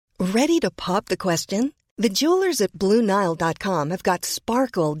Ready to pop the question? The jewelers at BlueNile.com have got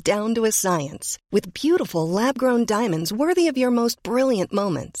sparkle down to a science with beautiful lab-grown diamonds worthy of your most brilliant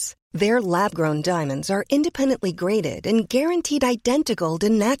moments. Their lab-grown diamonds are independently graded and guaranteed identical to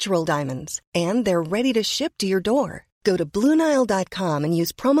natural diamonds, and they're ready to ship to your door. Go to BlueNile.com and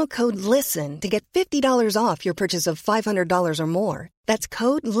use promo code LISTEN to get $50 off your purchase of $500 or more. That's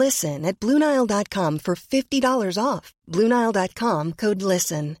code LISTEN at BlueNile.com for $50 off. BlueNile.com, code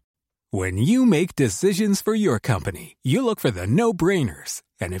LISTEN. When you make decisions for your company, you look for the no-brainers.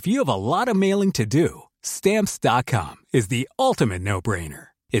 And if you have a lot of mailing to do, Stamps.com is the ultimate no-brainer.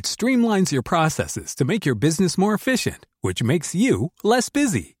 It streamlines your processes to make your business more efficient, which makes you less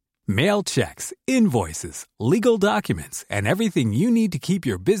busy. Mail checks, invoices, legal documents, and everything you need to keep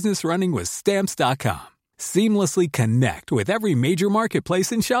your business running with Stamps.com. Seamlessly connect with every major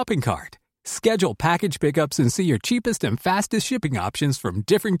marketplace and shopping cart. Schedule package pickups and see your cheapest and fastest shipping options from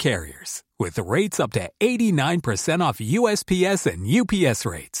different carriers. With rates up to 89% off USPS and UPS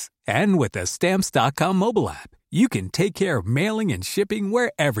rates. And with the Stamps.com mobile app, you can take care of mailing and shipping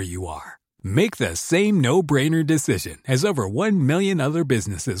wherever you are. Make the same no-brainer decision as over 1 million other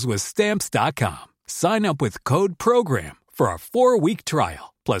businesses with Stamps.com. Sign up with code PROGRAM for a 4-week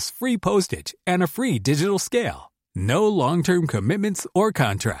trial, plus free postage and a free digital scale. No long-term commitments or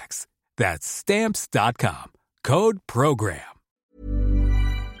contracts. That's Stamps.com. Code PROGRAM.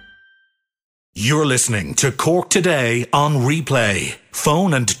 You're listening to Cork Today on replay.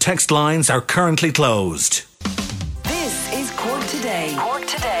 Phone and text lines are currently closed. This is Cork Today. Cork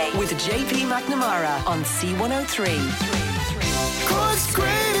Today with JP McNamara on C103. Cork's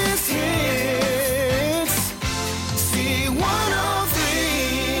greatest hits. C103.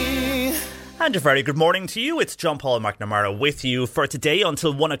 And a very good morning to you. It's John Paul McNamara with you for today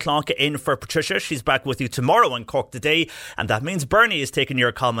until 1 o'clock in for Patricia. She's back with you tomorrow on Cork Today. And that means Bernie is taking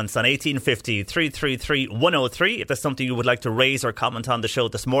your comments on 1850 333 103. If there's something you would like to raise or comment on the show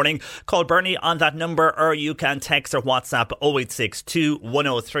this morning, call Bernie on that number, or you can text or WhatsApp 0862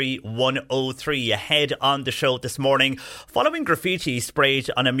 103 103. Ahead on the show this morning, following graffiti sprayed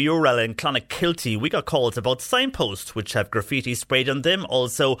on a mural in Clonakilty, we got calls about signposts which have graffiti sprayed on them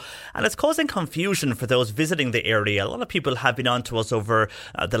also. And it's causing confusion for those visiting the area. A lot of people have been on to us over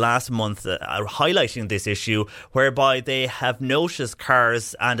the last month highlighting this issue, whereby they have noticed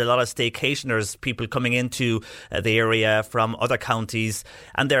cars and a lot of staycationers, people coming into the area from other counties,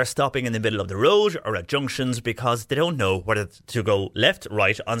 and they're stopping in the middle of the road or at junctions because they don't know whether to go left,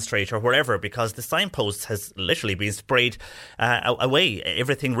 right, on straight or wherever, because the signpost has literally been sprayed away.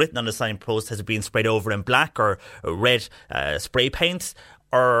 Everything written on the signpost has been sprayed over in black or red spray paint,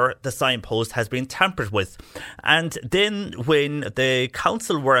 or the signpost has been tampered with. And then when the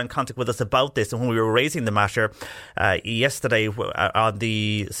council were in contact with us about this, and when we were raising the matter yesterday on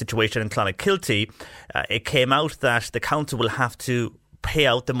the situation in Clonakilty, it came out that the council will have to pay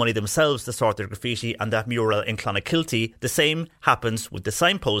out the money themselves to sort their graffiti and that mural in Clonakilty. The same happens with the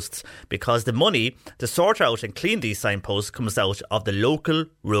signposts, because the money to sort out and clean these signposts comes out of the local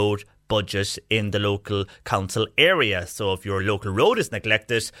road budget in the local council area. So if your local road is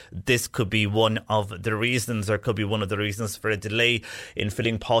neglected, this could be one of the reasons, or could be one of the reasons for a delay in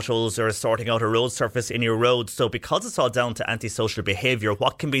filling potholes or sorting out a road surface in your road. So because it's all down to antisocial behaviour,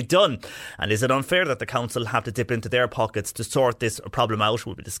 what can be done? And is it unfair that the council have to dip into their pockets to sort this problem out?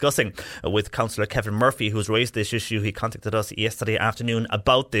 We'll be discussing with Councillor Kevin Murphy, who's raised this issue. He contacted us yesterday afternoon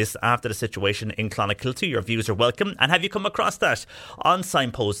about this after the situation in Clonakilty. Your views are welcome. And have you come across that on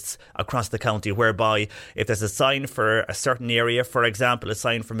signposts across the county, whereby if there's a sign for a certain area, for example a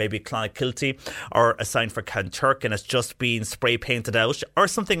sign for maybe Clonakilty or a sign for Kanturk, and it's just been spray painted out? Or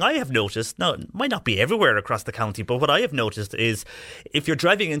something I have noticed, now it might not be everywhere across the county, but what I have noticed is if you're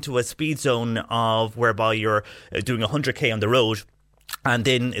driving into a speed zone of whereby you're doing 100k on the road, and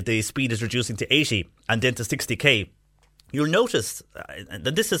then the speed is reducing to 80 and then to 60k, you'll notice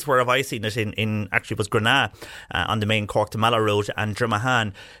that this is where I've seen it in actually was Granagh on the main Cork to Mallow Road and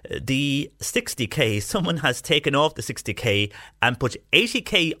Dromahane. The 60k, someone has taken off the 60k and put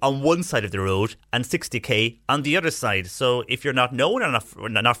 80k on one side of the road and 60k on the other side. So if you're not known or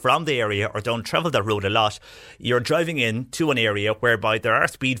not from the area or don't travel that road a lot, you're driving in to an area whereby there are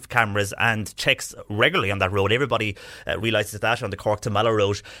speed cameras and checks regularly on that road. Everybody realises that on the Cork to Mallow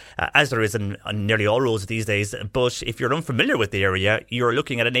Road, as there is on nearly all roads these days. But if you're unfamiliar with the area, you're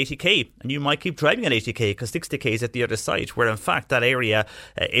looking at an 80k, and you might keep driving at 80k because 60k is at the other side, where in fact that area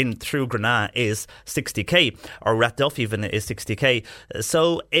in through Granagh is 60k, or Rathduff even is 60k.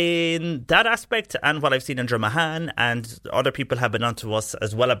 So in that aspect, and what I've seen in Dromahane, and other people have been on to us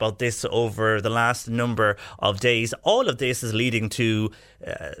as well about this over the last number of days, all of this is leading to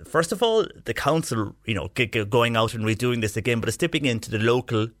first of all the council going out and redoing this again, but it's dipping into the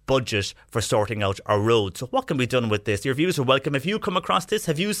local budget for sorting out our roads. So what can be done with this? Your views are welcome. Have you come across this?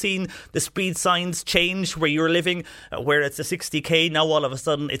 Have you seen the speed signs change where you're living, where it's a 60k, now all of a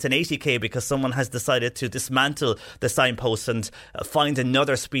sudden it's an 80k because someone has decided to dismantle the signposts and find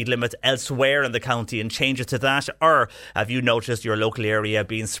another speed limit elsewhere in the county and change it to that? Or have you noticed your local area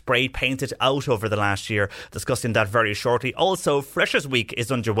being spray painted out over the last year? Discussing that very shortly. Also, Freshers Week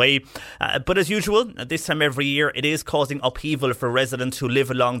is underway, but as usual, this time every year it is causing upheaval for residents who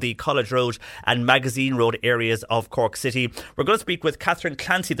live along the College Road and Magazine Road areas of Cork City. We're going to speak with Catherine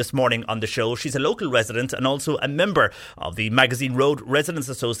Clancy this morning on the show. She's a local resident and also a member of the Magazine Road Residents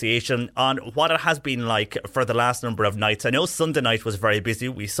Association on what it has been like for the last number of nights. I know Sunday night was very busy.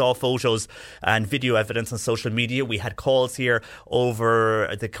 We saw photos and video evidence on social media. We had calls here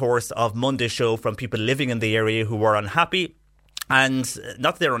over the course of Monday's show from people living in the area who were unhappy. And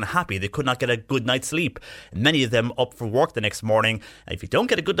not that they're unhappy, they could not get a good night's sleep. Many of them up for work the next morning. And if you don't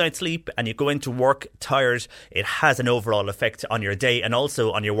get a good night's sleep and you go into work tired, it has an overall effect on your day and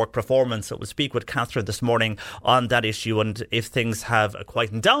also on your work performance. So we'll speak with Catherine this morning on that issue and if things have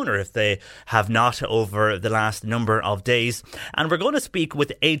quietened down or if they have not over the last number of days. And we're going to speak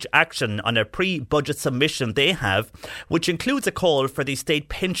with Age Action on a pre-budget submission they have, which includes a call for the state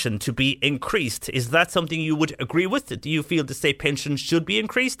pension to be increased. Is that something you would agree with? Do you feel the state pension should be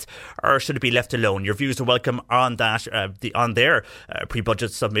increased or should it be left alone? Your views are welcome on that. On their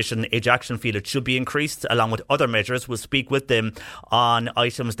pre-budget submission, Age Action feel it should be increased along with other measures. We'll speak with them on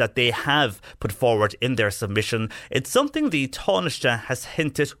items that they have put forward in their submission. It's something the Taoiseach has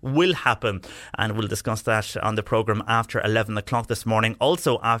hinted will happen, and we'll discuss that on the programme after 11 o'clock this morning.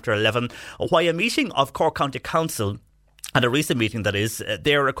 Also after 11, why a meeting of Cork County Council, at a recent meeting that is,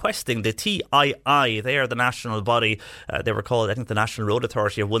 they're requesting the TII, they are the national body, they were called, I think, the National Road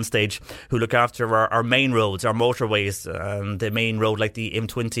Authority at one stage, who look after our main roads, our motorways, the main road like the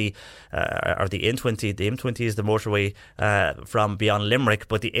M20, or the N20. The M20 is the motorway from beyond Limerick,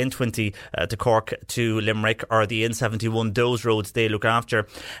 but the N20 to Cork to Limerick, or the N71, those roads they look after.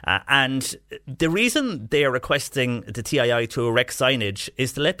 And the reason they are requesting the TII to erect signage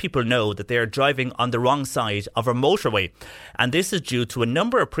is to let people know that they are driving on the wrong side of a motorway. And this is due to a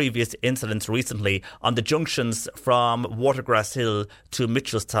number of previous incidents recently on the junctions from Watergrass Hill to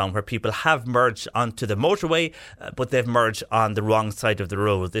Mitchelstown, where people have merged onto the motorway, but they've merged on the wrong side of the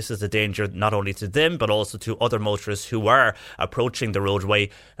road. This is a danger not only to them, but also to other motorists who are approaching the roadway.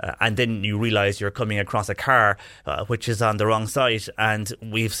 And then you realise you're coming across a car which is on the wrong side. And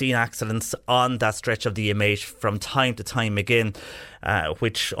we've seen accidents on that stretch of the M8 from time to time again,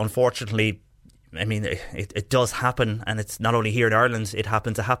 which unfortunately, I mean, it does happen, and it's not only here in Ireland, it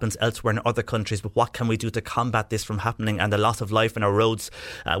happens elsewhere in other countries. But what can we do to combat this from happening and the loss of life in our roads?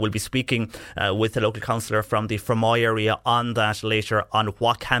 We'll be speaking with the local councillor from the Fermoy area on that later, on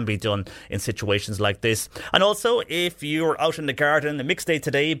what can be done in situations like this. And also, if you're out in the garden, a mixed day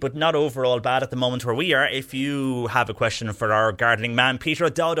today, but not overall bad at the moment where we are, if you have a question for our gardening man, Peter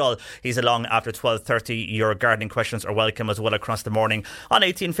Dowdall, he's along after 12:30. Your gardening questions are welcome as well across the morning on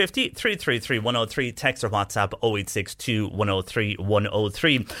 1850 333 103. Text or WhatsApp 0862 103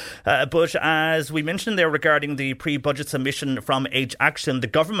 103. But as we mentioned there regarding the pre-budget submission from Age Action, the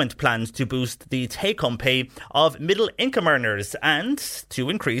government plans to boost the take-home pay of middle income earners and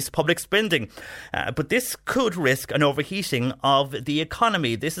to increase public spending. But this could risk an overheating of the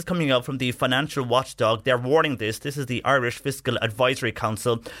economy. This is coming out from the financial watchdog. They're warning this. This is the Irish Fiscal Advisory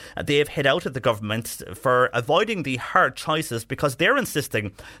Council. They have hit out at the government for avoiding the hard choices because they're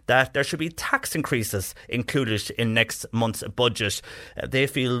insisting that there should be tax increases included in next month's budget. They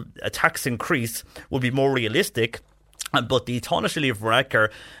feel a tax increase will be more realistic. But the Taoiseach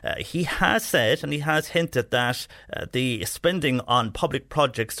Varadkar, he has said and he has hinted that the spending on public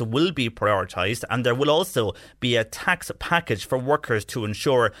projects will be prioritised, and there will also be a tax package for workers to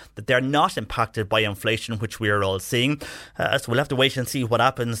ensure that they're not impacted by inflation, which we are all seeing. So we'll have to wait and see what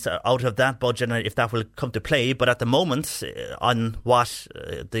happens out of that budget and if that will come to play. But at the moment, on what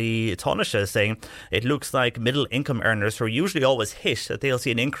the Taoiseach is saying, it looks like middle income earners, who are usually always hit, that they'll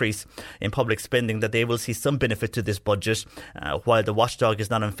see an increase in public spending, that they will see some benefit to this budget. budget. While the watchdog is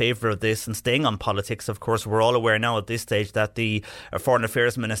not in favour of this and staying on politics, of course, we're all aware now at this stage that the Foreign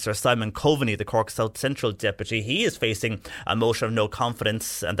Affairs Minister, Simon Coveney, the Cork South Central Deputy, he is facing a motion of no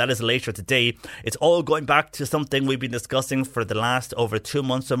confidence, and that is later today. It's all going back to something we've been discussing for the last over 2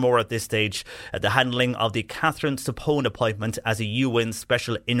 months or more at this stage, the handling of the Catherine Sapone appointment as a UN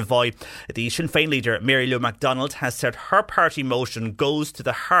Special Envoy. The Sinn Féin leader, Mary Lou MacDonald, has said her party motion goes to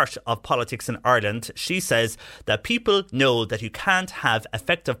the heart of politics in Ireland. She says that people know that you can't have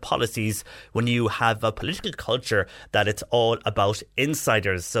effective policies when you have a political culture that it's all about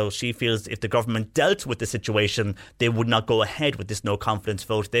insiders. So she feels if the government dealt with the situation, they would not go ahead with this no confidence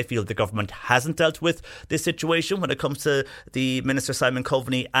vote. They feel the government hasn't dealt with this situation when it comes to the Minister Simon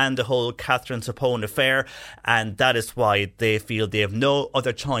Coveney and the whole Catherine Sapone affair, and that is why they feel they have no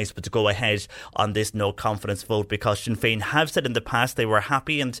other choice but to go ahead on this no confidence vote, because Sinn Féin have said in the past they were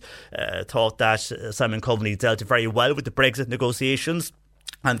happy and thought that Simon Coveney dealt very well with the Brexit negotiations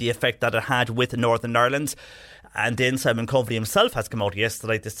and the effect that it had with Northern Ireland. And then Simon Coveney himself has come out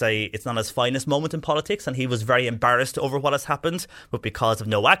yesterday to say it's not his finest moment in politics and he was very embarrassed over what has happened, but because of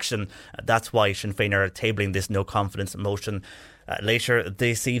no action, that's why Sinn Féin are tabling this no confidence motion later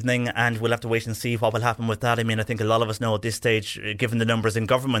this evening, and we'll have to wait and see what will happen with that. I mean, I think a lot of us know at this stage, given the numbers in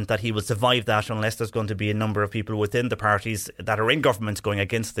government, that he will survive that unless there's going to be a number of people within the parties that are in government going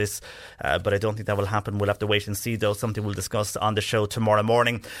against this, but I don't think that will happen. We'll have to wait and see, though. Something we'll discuss on the show tomorrow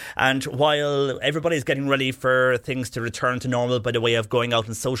morning. And while everybody's getting ready for things to return to normal by the way of going out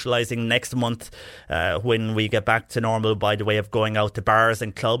and socialising next month, when we get back to normal by the way of going out to bars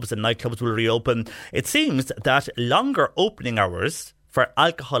and clubs and nightclubs will reopen, it seems that longer opening hours for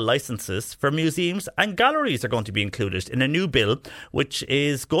alcohol licences for museums and galleries are going to be included in a new bill which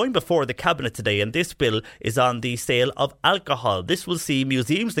is going before the Cabinet today, and this bill is on the sale of alcohol. This will see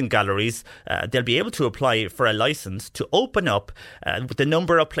museums and galleries, they'll be able to apply for a licence to open up with the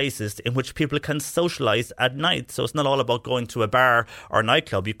number of places in which people can socialise at night. So it's not all about going to a bar or a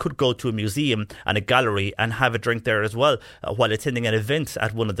nightclub. You could go to a museum and a gallery and have a drink there as well while attending an event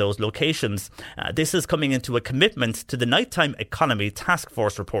at one of those locations. This is coming into a commitment to the Nighttime Economy Task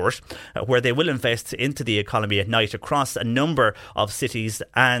Force report, where they will invest into the economy at night across a number of cities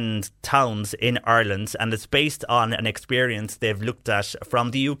and towns in Ireland, and it's based on an experience they've looked at from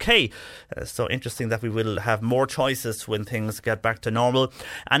the UK. So interesting that we will have more choices when things get back to normal.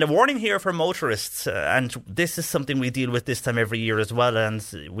 And a warning here for motorists, and this is something we deal with this time every year as well, and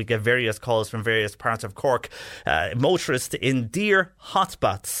we get various calls from various parts of Cork. Motorists in deer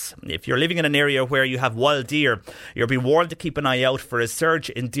hotspots. If you're living in an area where you have wild deer, you'll be warned to keep an eye out for a surge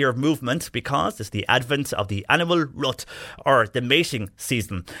in deer movement, because it's the advent of the animal rut, or the mating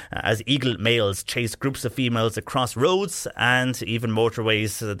season, as eagle males chase groups of females across roads and even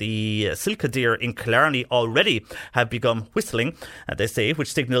motorways. The Silka deer in Killarney already have begun whistling, they say,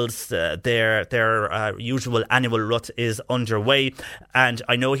 which signals their usual animal rut is underway. And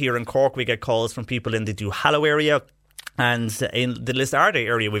I know here in Cork we get calls from people in the Duhallow area, and in the Lisarda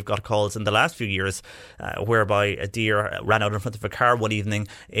area we've got calls in the last few years whereby a deer ran out in front of a car one evening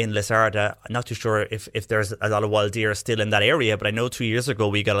in Lisarda. I'm not too sure if there's a lot of wild deer still in that area, but I know 2 years ago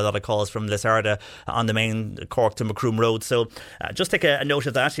we got a lot of calls from Lisarda on the main Cork to Macroom Road. So just take a note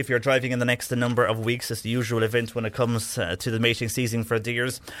of that if you're driving in the next number of weeks. It's the usual event when it comes to the mating season for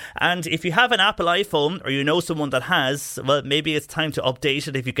deers. And if you have an Apple iPhone, or you know someone that has, well, maybe it's time to update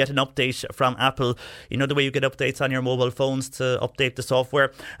it. If you get an update from Apple, you know the way you get updates on your mobile phones to update the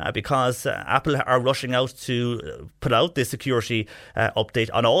software, because Apple are rushing out to put out the security update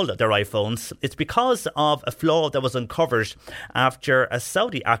on all their iPhones. It's because of a flaw that was uncovered after a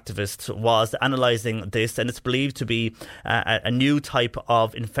Saudi activist was analysing this, and it's believed to be a new type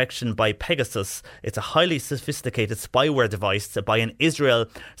of infection by Pegasus. It's a highly sophisticated spyware device by an Israel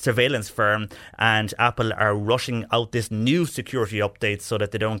surveillance firm, and Apple are rushing out this new security update so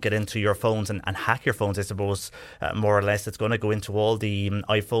that they don't get into your phones and hack your phones, I suppose, more or less. It's going to go into all the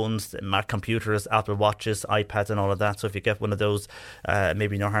iPhones, Mac computers, Apple Watches, iPads and all of that. So if you get one of those,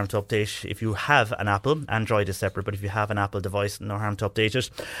 maybe no harm to update. If you have an Apple, Android is separate, but if you have an Apple device, no harm to update it.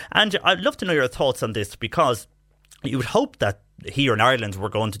 And I'd love to know your thoughts on this, because you would hope that here in Ireland we're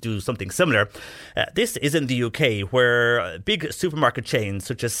going to do something similar. This is in the UK, where big supermarket chains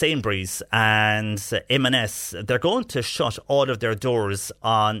such as Sainsbury's and M&S, they're going to shut all of their doors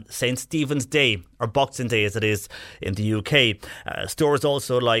on St. Stephen's Day, or Boxing Day as it is in the UK. Stores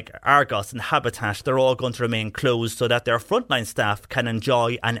also like Argos and Habitat, they're all going to remain closed so that their frontline staff can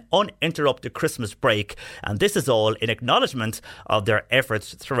enjoy an uninterrupted Christmas break. And this is all in acknowledgement of their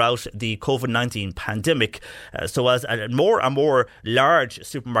efforts throughout the COVID-19 pandemic. So as more and more more large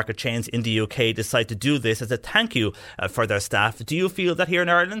supermarket chains in the UK decide to do this as a thank you for their staff. Do you feel that here in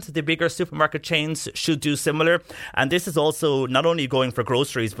Ireland the bigger supermarket chains should do similar? And this is also not only going for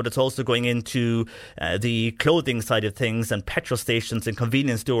groceries, but it's also going into the clothing side of things, and petrol stations and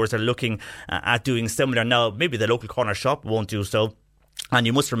convenience stores are looking at doing similar. Now, maybe the local corner shop won't do so. And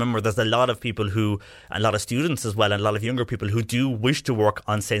you must remember there's a lot of people a lot of students as well, and a lot of younger people who do wish to work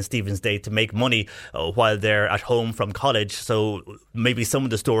on St. Stephen's Day to make money while they're at home from college. So maybe some of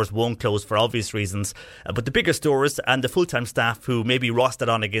the stores won't close for obvious reasons. But the bigger stores and the full-time staff who may be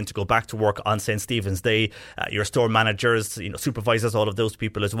rostered on again to go back to work on St. Stephen's Day, your store managers, supervisors, all of those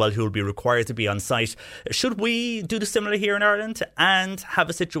people as well who will be required to be on site. Should we do the similar here in Ireland and have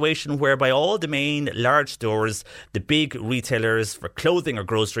a situation whereby all the main large stores, the big retailers for clothing or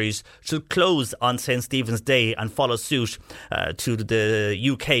groceries, should close on St. Stephen's Day and follow suit to the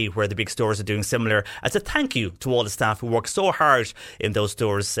UK, where the big stores are doing similar, as a thank you to all the staff who work so hard in those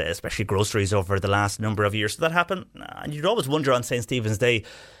stores, especially groceries, over the last number of years? So that happened. And you'd always wonder on St. Stephen's Day,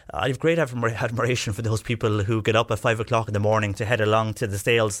 I have great admiration for those people who get up at 5 o'clock in the morning to head along to the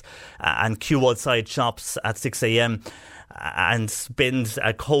sales and queue outside shops at 6 a.m. and spend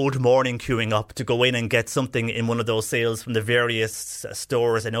a cold morning queuing up to go in and get something in one of those sales from the various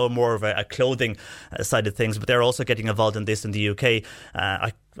stores. I know more of a clothing side of things, but they're also getting involved in this in the UK.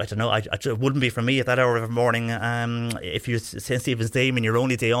 I don't know, it wouldn't be for me at that hour of the morning. If you St. Stephen's Day, your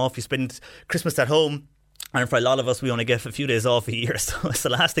only day off, you spend Christmas at home. And for a lot of us, we only get a few days off a year. So it's the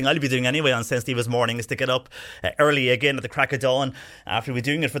last thing I'll be doing anyway on St. Stephen's morning is to get up early again at the crack of dawn after we're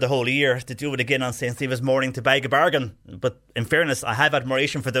doing it for the whole year, to do it again on St. Stephen's morning to bag a bargain. But in fairness, I have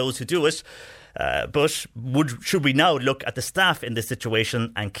admiration for those who do it. But should we now look at the staff in this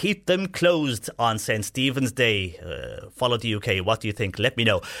situation and keep them closed on St. Stephen's Day? Follow the UK. What do you think? Let me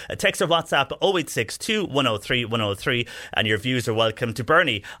know. Text or WhatsApp 0862 103 103, and your views are welcome to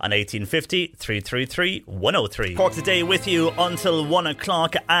Bernie on 1850 333 103. Cork Today with you until 1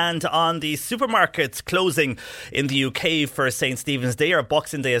 o'clock, and on the supermarkets closing in the UK for St. Stephen's Day, or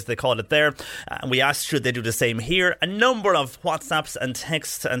Boxing Day as they call it there. And we asked, should they do the same here? A number of WhatsApps and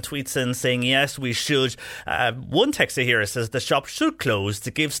texts and tweets in saying yes, we should. One texter here says the shop should close to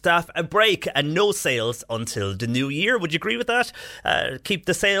give staff a break and no sales until the new year. Would you agree with that? Keep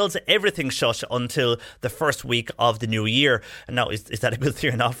the sales, everything shut until the first week of the new year. And now, is that a good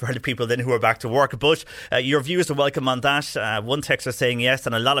thing or not for the people then who are back to work? But your views are welcome on that. One texter saying yes,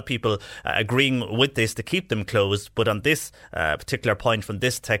 and a lot of people agreeing with this, to keep them closed. But on this particular point from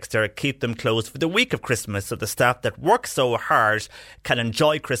this texter, keep them closed for the week of Christmas, so the staff that work so hard can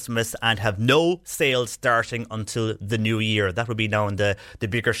enjoy Christmas and have no sales starting until the new year. That would be now in the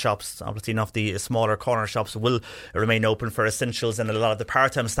bigger shops. Obviously enough, the smaller corner shops will remain open for essentials, and a lot of the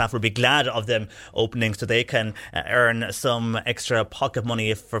part-time staff will be glad of them opening, so they can earn some extra pocket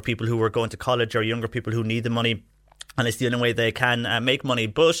money for people who are going to college or younger people who need the money. And it's the only way they can make money.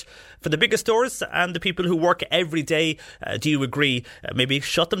 But for the bigger stores and the people who work every day, do you agree? Maybe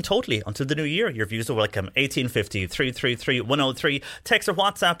shut them totally until the new year. Your views are welcome. 1850 333 103. Text or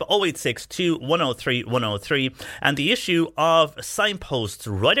WhatsApp 0862 103 103. And the issue of signposts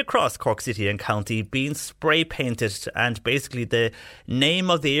right across Cork City and County being spray painted, and basically the name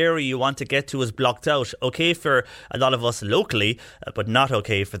of the area you want to get to is blocked out. Okay for a lot of us locally, but not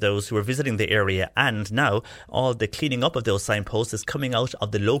okay for those who are visiting the area. And now all the cleaning up of those signposts is coming out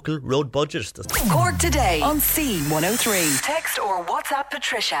of the local road budget. Cork Today on C103. Text or WhatsApp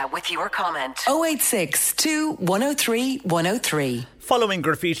Patricia with your comment. 0862 103 103. Following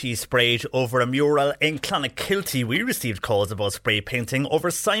graffiti sprayed over a mural in Clonakilty, we received calls about spray painting over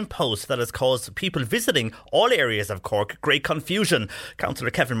signposts that has caused people visiting all areas of Cork great confusion.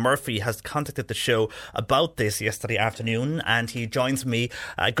 Councillor Kevin Murphy has contacted the show about this yesterday afternoon, and he joins me.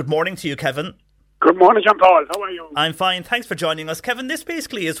 Good morning to you, Kevin. Good morning, John Paul. How are you? I'm fine. Thanks for joining us. Kevin, this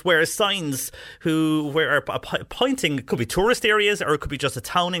basically is where signs where are pointing, it could be tourist areas or it could be just a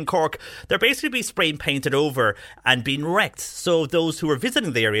town in Cork, they're basically being spray painted over and being wrecked. So those who are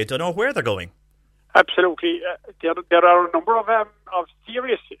visiting the area don't know where they're going. Absolutely. There are a number of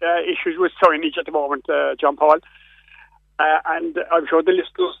serious issues with signage at the moment, John Paul. And I'm sure the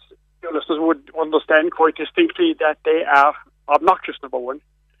listeners would understand quite distinctly that they are obnoxious, number one.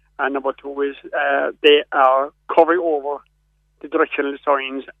 And number two is they are covering over the directional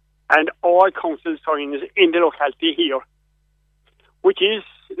signs and all council signs in the locality here, which is,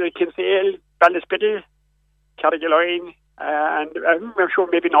 Kinsale, Ballyspittle, Carrigaline, and I'm sure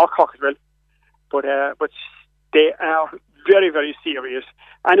maybe North Cork as well. But they are very, very serious.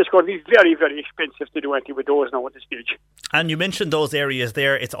 And it's going to be very, very expensive to do anything with those now at this stage. And you mentioned those areas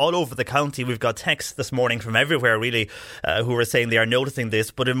there. It's all over the county. We've got texts this morning from everywhere, really, who are saying they are noticing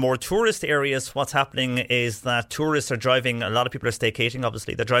this. But in more tourist areas, what's happening is that tourists are driving. A lot of people are staycating,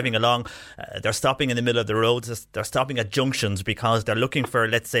 obviously. They're driving along. They're stopping in the middle of the roads. They're stopping at junctions because they're looking for,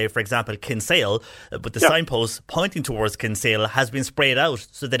 let's say, for example, Kinsale. But the signpost pointing towards Kinsale has been sprayed out,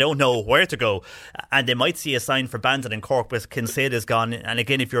 so they don't know where to go. And they might see a sign for Bandon in Cork with Kinsale is gone. And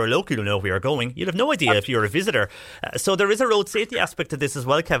again, if you're a local, you'll know where you're going. You'll have no idea if you're a visitor. So there is a road safety aspect to this as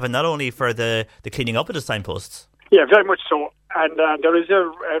well, Kevin, not only for the cleaning up of the signposts. Yeah, very much so. And there is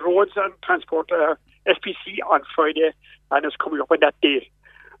a roads and transport SPC on Friday, and it's coming up on that day.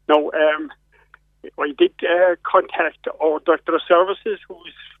 Now, I did contact our Director of Services,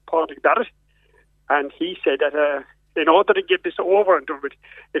 who's Patrick Barrett, and he said that in order to get this over and done with,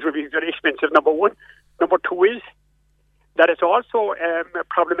 it will be very expensive, number one. Number two is that it's also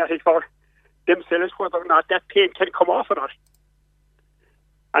problematic for themselves whether or not that paint can come off or not.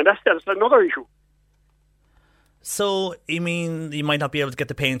 And that's another issue. So, you mean you might not be able to get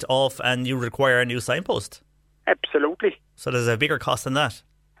the paint off and you require a new signpost? Absolutely. So there's a bigger cost than that?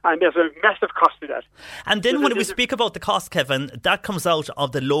 And there's a massive cost to that. And then when we speak about the cost, Kevin, that comes out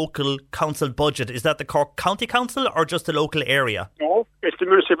of the local council budget. Is that the Cork County Council or just the local area? No, it's the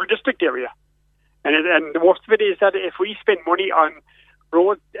municipal district area. And the worst of it is that if we spend money on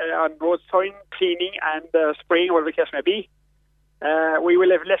road sign cleaning and spraying, whatever the case may be, we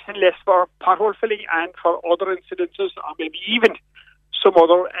will have less and less for pothole filling and for other incidences, or maybe even some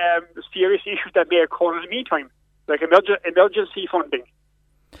other serious issues that may occur in the meantime, like emergency funding.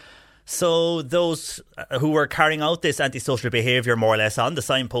 So those who are carrying out this antisocial behaviour more or less on the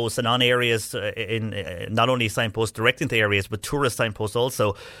signposts and on areas, in not only signposts directing to areas but tourist signposts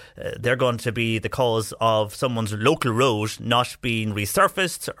also, they're going to be the cause of someone's local road not being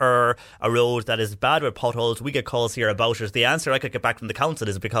resurfaced or a road that is bad with potholes. We get calls here about it. The answer I could get back from the council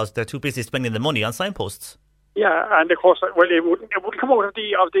is because they're too busy spending the money on signposts. Yeah, and of course, well, it wouldn't come out of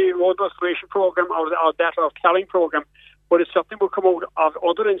the road restoration programme or that of carrying programme. But it's something will come out of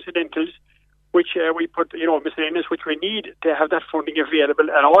other incidentals, which we put, miscellaneous, which we need to have that funding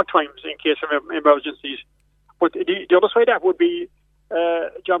available at all times in case of emergencies. But the other side of that would be,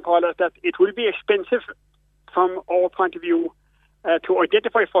 John Paul, that it will be expensive from our point of view to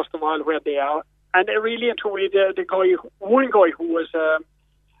identify, first of all, where they are. And really and truly, one guy who was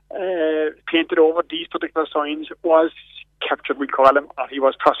painted over these particular signs was captured, we call him, or he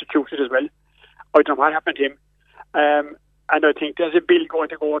was prosecuted as well. I don't know what happened to him. And I think there's a bill going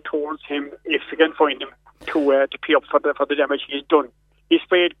to go towards him if we can find him to pay up for the damage he's done. He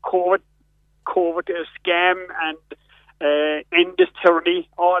sprayed COVID scam and end this tyranny,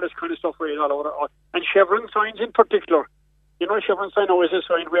 all this kind of stuff right all over. And chevron signs in particular. Chevron sign always is a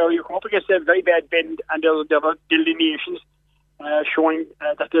sign where you come up against a very bad bend and there are delineations showing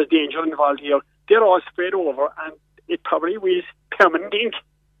that there's danger involved here. They're all sprayed over and it probably was permanent ink.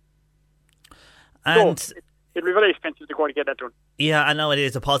 And so, it'll be very expensive to go to get that done. Yeah, I know it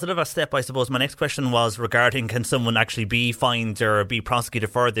is a positive step, I suppose. My next question was regarding can someone actually be fined or be prosecuted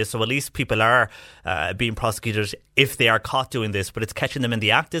for this? So at least people are being prosecuted if they are caught doing this, but it's catching them in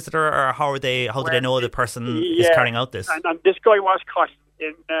the act, is it? Or how do they know the person is carrying out this? And this guy was caught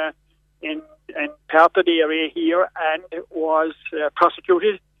in part of the area here and was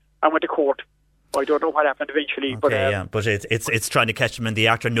prosecuted and went to court. I don't know what happened eventually. Okay, but it's trying to catch them in the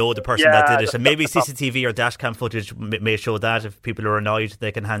act or know the person that did it. And maybe CCTV or dashcam footage may show that. If people are annoyed,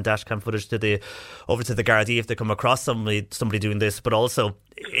 they can hand dashcam footage over to the Gardaí if they come across somebody doing this. But also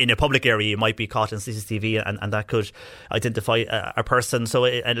in a public area, you might be caught in CCTV and that could identify a person. So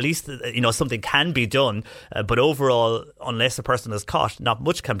at least something can be done. But overall, unless a person is caught, not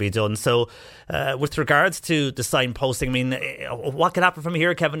much can be done. So with regards to the signposting, I mean, what can happen from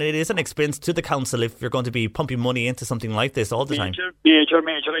here, Kevin? It is an expense to the council if you're going to be pumping money into something like this all the time.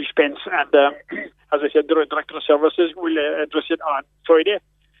 Major expense. And as I said, the Director of Services will address it on Friday.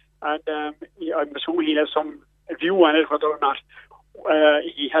 And I'm assuming he'll have some view on it, whether or not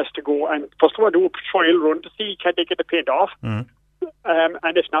he has to go and first of all do a trial run to see can they get the paint off. And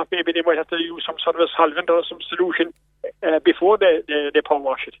if not, maybe they might have to use some sort of a solvent or some solution before they power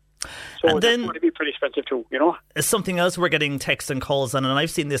wash it. So and that's going to be pretty expensive too, you know. Something else we're getting texts and calls on, and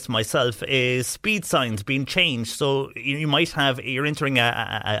I've seen this myself, is speed signs being changed. So you might you're entering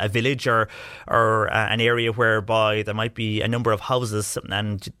a village or an area whereby there might be a number of houses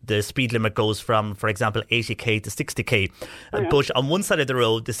and the speed limit goes from, for example, 80k to 60k. But on one side of the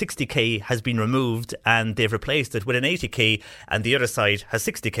road, the 60k has been removed and they've replaced it with an 80k, and the other side has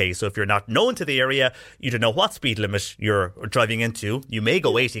 60k. So if you're not known to the area, you don't know what speed limit you're driving into. You may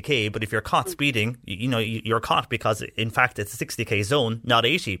go 80k, but if you're caught speeding, you're caught, because in fact it's a 60k zone, not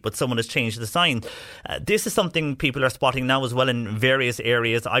 80, but someone has changed the sign. This is something people are spotting now as well in various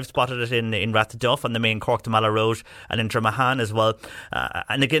areas. I've spotted it in Rathduff on the main Cork to Mallow Road, and in Dramahan as well.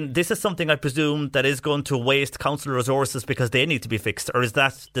 And again, this is something I presume that is going to waste council resources because they need to be fixed, or is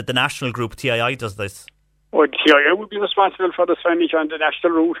that the national group TII does this? Well, TII would be responsible for the signage on the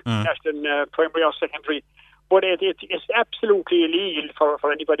national route, national primary or secondary. But it's absolutely illegal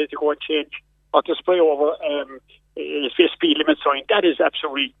for anybody to go and change or to spray over a speed limit sign. That is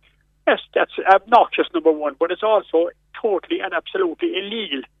absolutely, that's obnoxious, number one, but it's also totally and absolutely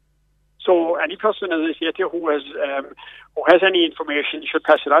illegal. So any person, as I say to you, who has any information should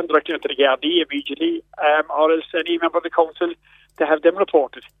pass it on directly to the Gardaí immediately, or else any member of the council to have them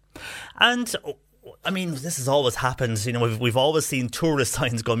reported. And I mean, this has always happened. You know, we've always seen tourist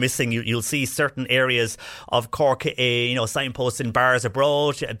signs go missing. You'll see certain areas of Cork, signposts in bars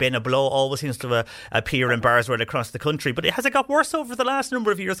abroad. Ben Below always seems to appear in bars right across the country. But has it got worse over the last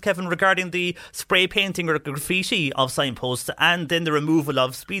number of years, Kevin, regarding the spray painting or graffiti of signposts and then the removal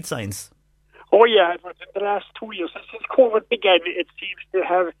of speed signs? Oh yeah, in the last 2 years since COVID began, it seems to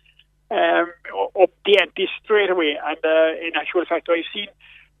have upped the ante straight away. And in actual fact, I've seen.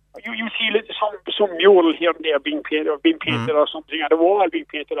 You see some mural here and there being painted or something on the wall being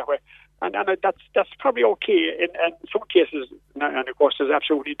painted that way, and that's probably okay in some cases. And of course, there's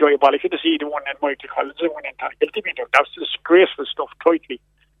absolutely diabolical to see the one in Michael Collins and one in Guilty. That's disgraceful stuff, totally.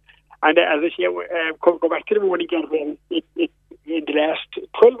 And as I say, go back to the one again. When in the last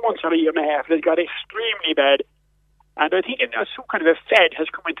 12 months or a year and a half, it got extremely bad. And I think some kind of a fed has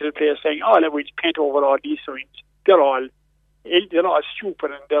come into the place saying, "Oh, let's paint over all these signs. They're all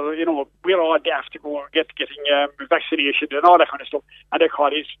stupid, and we're all daft to go getting vaccination and all that kind of stuff," and they call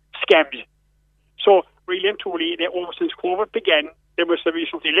it scams. So really and truly, since COVID began, there must have been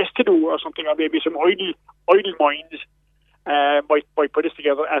something less to do, or something, or maybe some idle minds might put this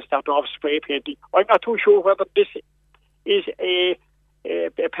together and start off spray painting. I'm not too sure whether this is a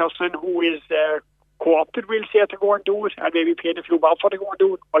person who is co-opted, we'll say, to go and do it, and maybe paid a few bob for to go and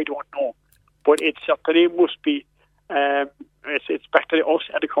do it. I don't know, but it certainly must be. It's back to us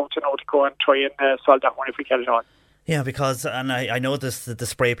at the council now to go and try and solve that one if we get it on. Yeah, because, and I know this, the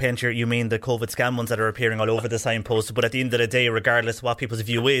spray paint, you mean the COVID scam ones that are appearing all over the signposts, but at the end of the day, regardless of what people's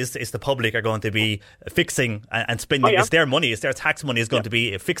view is the public are going to be fixing and spending, it's their money, it's their tax money is going to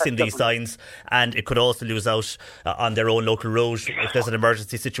be fixing these signs, and it could also lose out on their own local road. If there's an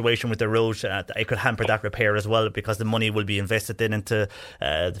emergency situation with the road, it could hamper that repair as well, because the money will be invested then into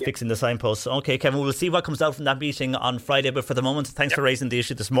fixing the signposts. Okay, Kevin, we'll see what comes out from that meeting on Friday, but for the moment, thanks for raising the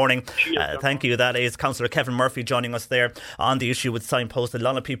issue this morning. Thank you. That is Councillor Kevin Murphy joining us there on the issue with signposts. A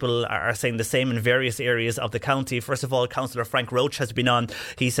lot of people are saying the same in various areas of the county. First of all, Councillor Frank Roach has been on.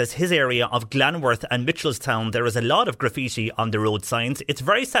 He says his area of Glanworth and Mitchellstown, there is a lot of graffiti on the road signs. It's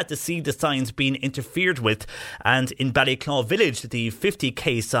very sad to see the signs being interfered with, and in Ballyclaw Village the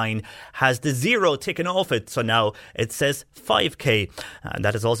 50k sign has the 0 taken off it, so now it says 5k, and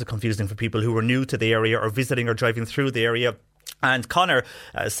that is also confusing for people who are new to the area or visiting or driving through the area. And Connor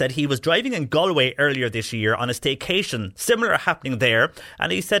said he was driving in Galway earlier this year on a staycation, similar happening there,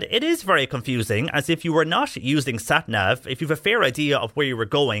 and he said it is very confusing, as if you were not using sat-nav, if you have a fair idea of where you were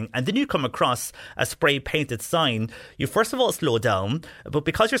going and then you come across a spray painted sign, you first of all slow down, but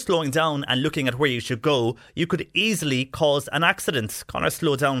because you're slowing down and looking at where you should go, you could easily cause an accident. Connor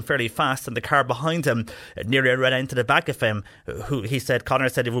slowed down fairly fast and the car behind him nearly ran into the back of him, Connor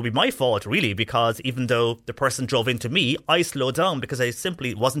said it would be my fault really, because even though the person drove into me, I slowed down because I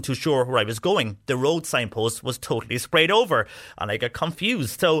simply wasn't too sure where I was going. The road signpost was totally sprayed over and I got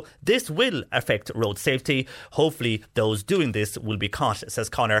confused. So this will affect road safety. Hopefully those doing this will be caught, says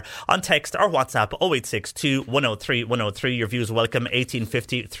Connor. On text or WhatsApp 0862 103 103. Your views welcome,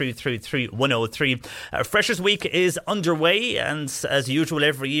 1850 333 103. Freshers Week is underway, and as usual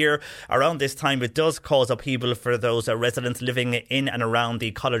every year around this time it does cause upheaval for those residents living in and around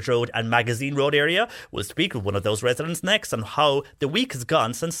the College Road and Magazine Road area. We'll speak with one of those residents next on how the week has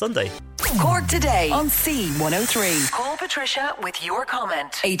gone since Sunday. Cork Today on C103. Call Patricia with your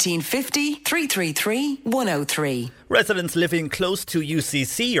comment. 1850 333 103. Residents living close to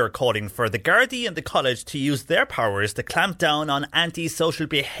UCC are calling for the Gardaí and the college to use their powers to clamp down on antisocial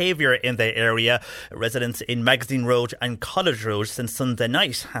behaviour in the area. Residents in Magazine Road and College Road since Sunday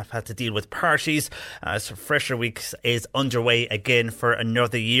night have had to deal with parties as Fresher Week is underway again for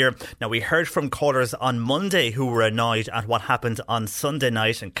another year. Now, we heard from callers on Monday who were annoyed at what happened on Sunday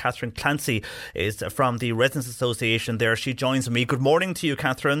night, and Catherine Clancy is from the Residents Association there. She joins me. Good morning to you,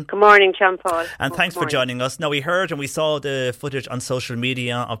 Catherine. Good morning, John Paul. And thanks for joining us. Now, we heard and we saw the footage on social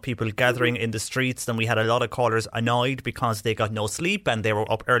media of people gathering in the streets, and we had a lot of callers annoyed because they got no sleep and they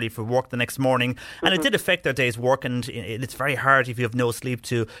were up early for work the next morning, and it did affect their day's work, and it's very hard if you have no sleep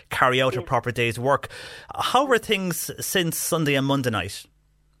to carry out a proper day's work. How were things since Sunday and Monday night?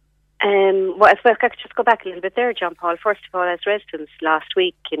 Well, if I could just go back a little bit there, John Paul. First of all, as residents last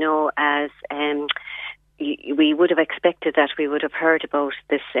week, as we would have expected that we would have heard about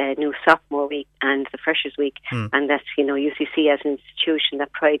this new sophomore week and the freshers week, and that UCC as an institution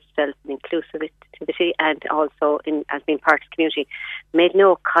that prides itself in inclusivity and also as being part of the community, made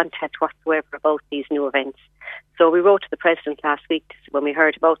no contact whatsoever about these new events. So we wrote to the President last week when we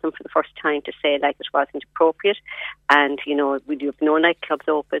heard about them for the first time to say it wasn't appropriate, and we have no nightclubs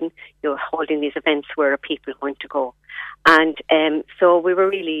open, holding these events where are people going to go. And so we were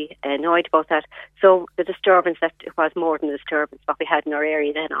really annoyed about that. So the disturbance, that it was more than a disturbance, what we had in our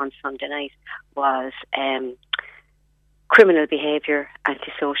area then on Sunday night was criminal behaviour,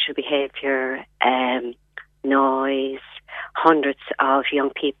 antisocial behaviour, noise, hundreds of young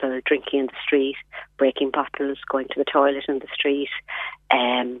people drinking in the street, breaking bottles, going to the toilet in the street,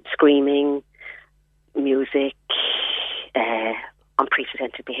 screaming, music,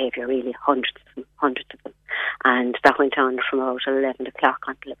 unprecedented behaviour, really, hundreds of them. And that went on from about 11 o'clock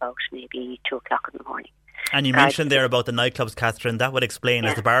until about maybe 2 o'clock in the morning. And you mentioned there about the nightclubs, Catherine. That would explain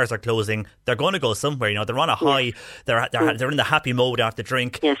as the bars are closing, they're going to go somewhere. They're on a high. They're in the happy mode after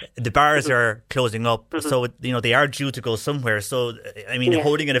drink. Yes. The bars are closing up, so they are due to go somewhere. So I mean,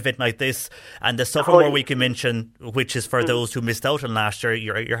 holding an event like this and the sophomore week you mentioned, which is for those who missed out on last year,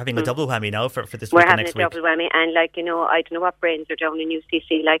 you're having a double whammy now for this week and next week. We're having a double whammy, and I don't know what brains are down in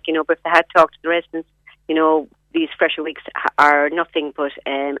UCC. But if they had talked to the residents, these fresher weeks are nothing but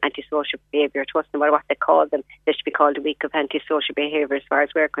antisocial behaviour to us, no matter what they call them. They should be called a week of antisocial behaviour as far as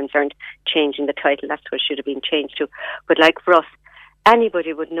we're concerned. Changing the title, that's what it should have been changed to. But for us,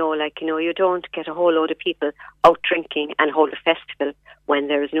 anybody would know, you don't get a whole load of people out drinking and hold a festival when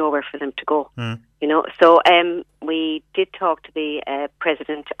there is nowhere for them to go. So we did talk to the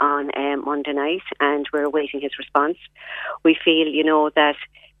President on Monday night, and we're awaiting his response. We feel, that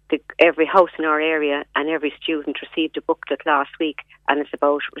every house in our area and every student received a booklet last week, and it's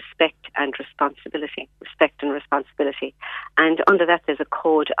about respect and responsibility. And under that there's a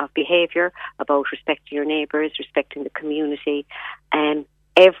code of behaviour about respecting your neighbours, respecting the community, and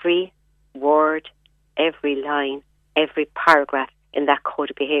every word, every line, every paragraph in that code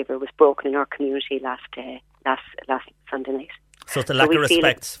of behaviour was broken in our community last Sunday night. So it's a lack of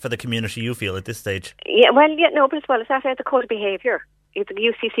respect for the community, you feel, at this stage? But as well as that, the code of behaviour. It's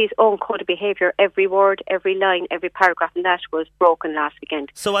UCC's own code of behaviour. Every word, every line, every paragraph in that was broken last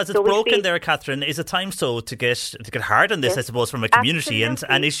weekend. So as it's broken there, Catherine, is it time to get hard on this, I suppose, from a community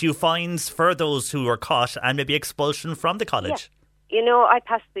and issue fines for those who are caught and maybe expulsion from the college? Yeah. I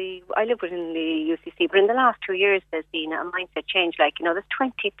live within the UCC, but in the last 2 years there's been a mindset change. There's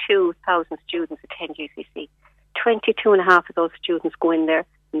 22,000 students attend UCC. 22.5 of those students go in there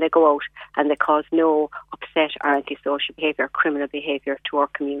and they go out and they cause no upset or antisocial behaviour or criminal behaviour to our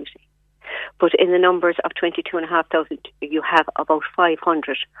community. But in the numbers of 22,500, you have about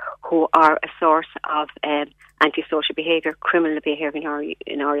 500 who are a source of antisocial behaviour, criminal behaviour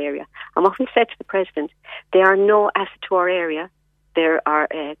in our area. And what we said to the President, they are no asset to our area. They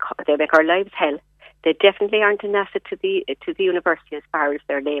make our lives hell. They definitely aren't an asset to the university as far as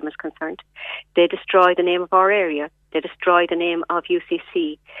their name is concerned. They destroy the name of our area. They destroy the name of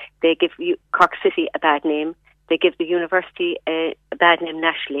UCC. They give Cork City a bad name. They give the university a bad name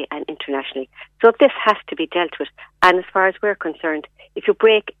nationally and internationally. So this has to be dealt with. And as far as we're concerned, if you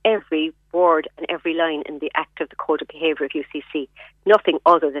break every word and every line in the act of the Code of Behaviour of UCC, nothing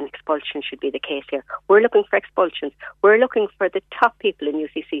other than expulsion should be the case here. We're looking for expulsions. We're looking for the top people in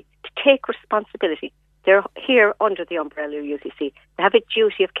UCC to take responsibility. They're here under the umbrella of UCC. They have a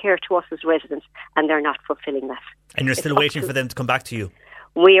duty of care to us as residents, and they're not fulfilling that. And you're still waiting for them to come back to you?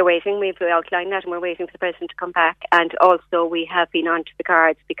 We are waiting. We've outlined that, and we're waiting for the President to come back. And also we have been on to the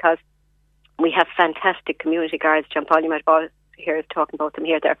guards, because we have fantastic community guards. John Paul, you might all hear talking about them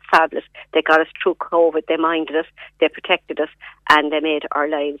here. They're fabulous. They got us through COVID. They minded us. They protected us, and they made our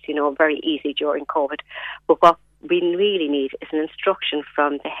lives, very easy during COVID. But what we really need is an instruction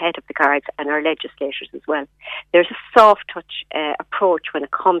from the head of the Guards and our legislators as well. There's a soft touch approach when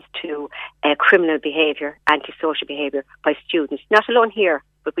it comes to criminal behaviour, antisocial behaviour by students. Not alone here,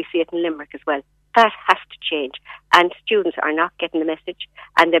 but we see it in Limerick as well. That has to change, and students are not getting the message,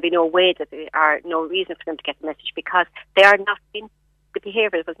 and there'll be no reason for them to get the message, because they are not in the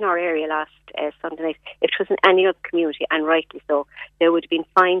behaviour that was in our area last Sunday night. If it was in any other community, and rightly so, there would have been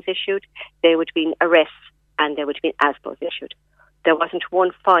fines issued, there would have been arrests, and there would have been ASBOs issued. There wasn't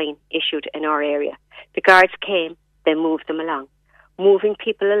one fine issued in our area. The Guards came, they moved them along. Moving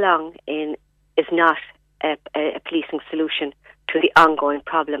people along is not a policing solution to the ongoing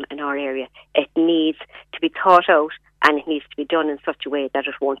problem in our area. It needs to be thought out, and it needs to be done in such a way that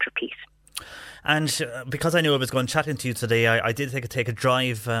it won't repeat. And because I knew I was going chatting to you today, I did take a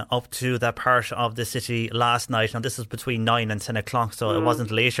drive up to that part of the city last night. And this was between 9 and 10 o'clock, so it wasn't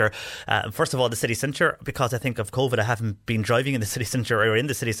later. First of all, the city centre, because I think of COVID, I haven't been driving in the city centre or in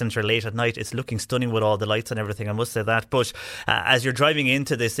the city centre late at night. It's looking stunning with all the lights and everything, I must say that. But as you're driving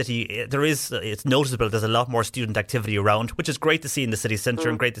into the city, it's noticeable there's a lot more student activity around, which is great to see in the city centre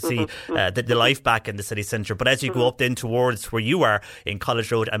and great to see the life back in the city centre. But as you go up then towards where you are in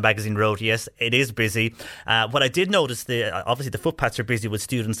College Road and Magazine Road, yes, it is busy. What I did notice, obviously the footpaths are busy with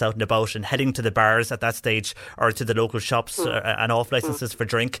students out and about and heading to the bars at that stage, or to the local shops and off licences for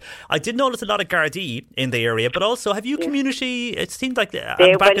drink. I did notice a lot of Gardaí in the area, but also have you community, it seemed like at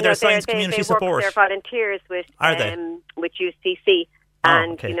the back of their signs, community support. They're volunteers with UCC.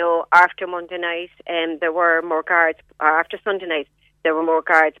 And, after Monday night, there were more guards, or after Sunday night, there were more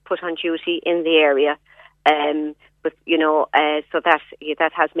guards put on duty in the area. But so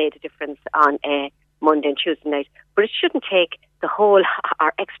that has made a difference on Monday and Tuesday night. But it shouldn't take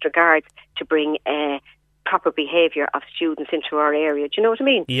our extra guards to bring proper behaviour of students into our area. Do you know what I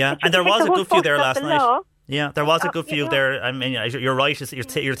mean? Yeah, and there was a good few there last night. Yeah, there was a good few there. I mean, you're right.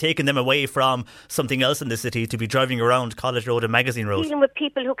 You're taking them away from something else in the city to be driving around College Road and Magazine Road. Dealing with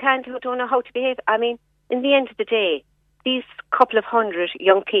people who don't know how to behave. I mean, in the end of the day, these couple of hundred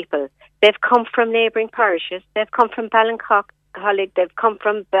young people, they've come from neighbouring parishes, they've come from Ballincollig, they've come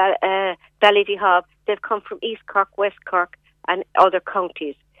from Ballydehob, they've come from East Cork, West Cork and other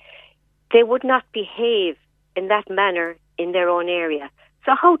counties. They would not behave in that manner in their own area.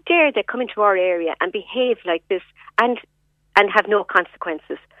 So how dare they come into our area and behave like this and have no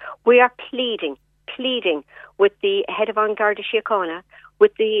consequences? We are pleading with the head of An Garda Síochána,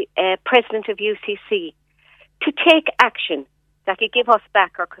 with the president of UCC, to take action that will give us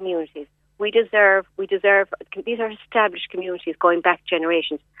back our communities. We deserve, these are established communities going back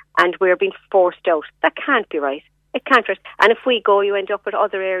generations, and we're being forced out. That can't be right. It can't be right. And if we go, you end up with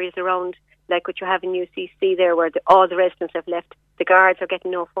other areas around, like what you have in UCC there, where all the residents have left. The guards are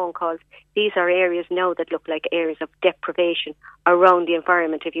getting no phone calls. These are areas now that look like areas of deprivation around the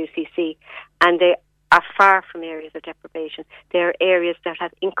environment of UCC, and they are far from areas of deprivation. They are areas that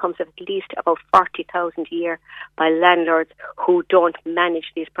have incomes of at least about 40,000 a year by landlords who don't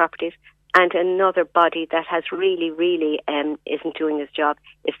manage these properties. And another body that has really isn't doing its job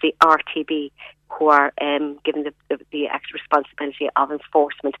is the RTB, who are given the actual responsibility of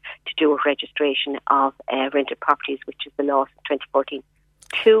enforcement to do with registration of rented properties, which is the law from 2014.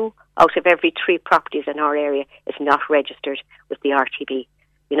 2 out of every 3 properties in our area is not registered with the RTB.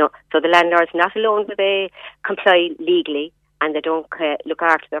 So the landlords, not alone do they comply legally, and they don't look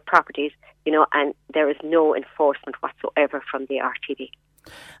after their properties, and there is no enforcement whatsoever from the RTB.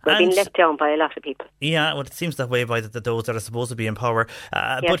 We're being let down by a lot of people. Yeah, well, it seems that way by those that are supposed to be in power.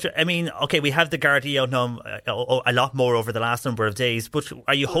 But, I mean, OK, we have the Gardaí out now a lot more over the last number of days. But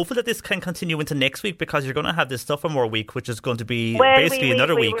are you hopeful that this can continue into next week? Because you're going to have this Sophomore week, which is going to be basically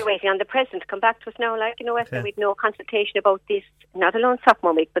another week. We're waiting on the President to come back to us now. Esther, we've no consultation about this, not alone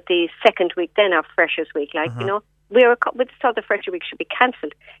Sophomore week, but the second week then of Freshers Week. We thought the Freshers Week should be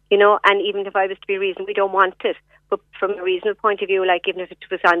cancelled, and even if I was to be reasonable, we don't want it. But from a reasonable point of view, like even if it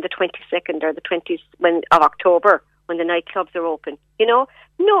was on the 22nd or the 20th of October, when the nightclubs are open, no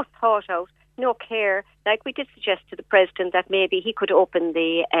thought out, no care. Like we did suggest to the President that maybe he could open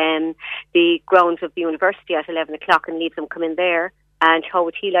the grounds of the university at 11 o'clock and leave them come in there. And how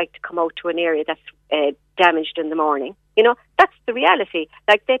would he like to come out to an area that's damaged in the morning? That's the reality.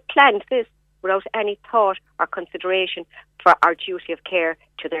 Like they planned this without any thought or consideration for our duty of care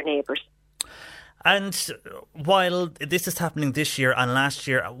to their neighbours. And while this is happening this year and last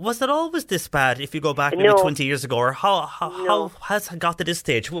year, was it always this bad if you go back maybe 20 years ago? Or how has it got to this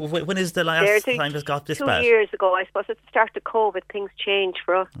stage? When is the last time it's got this bad? 2 years ago, I suppose, at the start of COVID, things changed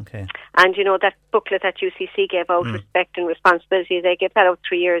for us. Okay. And, that booklet that UCC gave out, Respect and Responsibility, they gave that out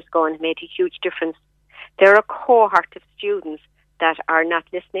 3 years ago and it made a huge difference. there are a cohort of students that are not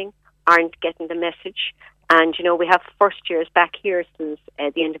listening, aren't getting the message. And, we have first years back here since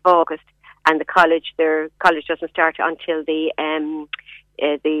the end of August, and their college doesn't start until the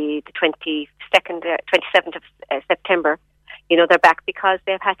 27th of September. They're back because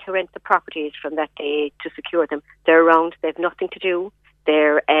they've had to rent the properties from that day to secure them. They're around, they have nothing to do.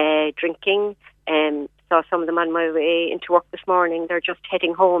 They're drinking. Saw some of them on my way into work this morning. They're just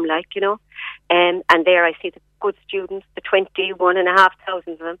heading home, and there I see the good students, the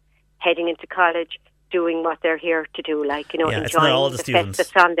 21,500 of them, heading into college, doing what they're here to do, enjoying it's not all the students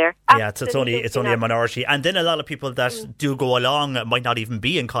that's on there. It's only a minority, and then a lot of people that do go along might not even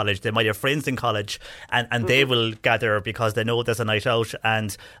be in college. They might have friends in college, and they will gather because they know there's a night out,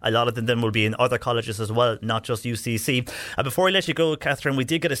 and a lot of them then will be in other colleges as well, not just UCC. Before I let you go, Catherine, we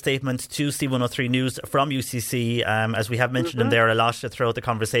did get a statement to C103 News from UCC, as we have mentioned in there a lot throughout the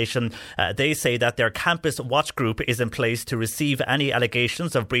conversation. They say that their campus watch group is in place to receive any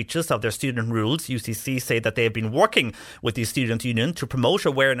allegations of breaches of their student rules. UCC say that they have been working with the student union to promote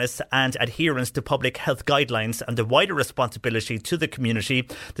awareness and adherence to public health guidelines and the wider responsibility to the community.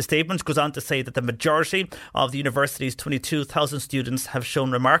 The statement goes on to say that the majority of the university's 22,000 students have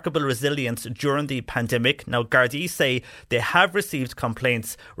shown remarkable resilience during the pandemic. Now, Gardaí say they have received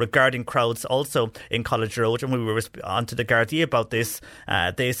complaints regarding crowds also in College Road, and we will respond to the Gardaí about this.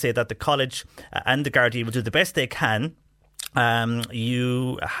 They say that the college and the Gardaí will do the best they can. Many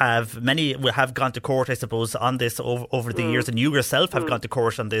will have gone to court, I suppose, on this over the years, and you yourself have gone to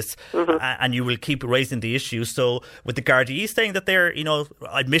court on this, and you will keep raising the issue. So with the Gardaí saying that they're,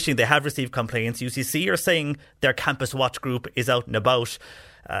 admitting they have received complaints, UCC are saying their campus watch group is out and about.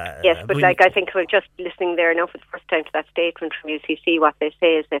 Yes, but I think we're just listening there now for the first time to that statement from UCC. What they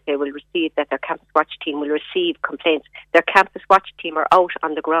say is that that their campus watch team will receive complaints. Their campus watch team are out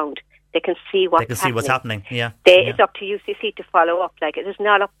on the ground. They can see what's happening. It's up to UCC to follow up. It is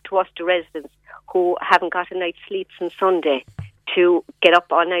not up to us, the residents who haven't got a night's sleep since Sunday, to get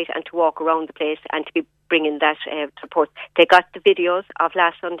up all night and to walk around the place and to be bringing that report. They got the videos of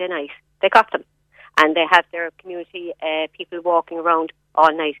last Sunday night. They got them. And they have their community people walking around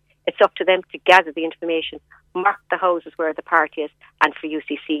all night. It's up to them to gather the information, mark the houses where the party is, and for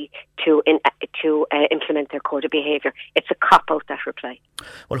UCC to implement their code of behaviour. It's a cop-out, that reply.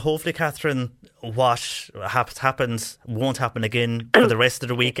 Well, hopefully, Catherine, what happens won't happen again for the rest of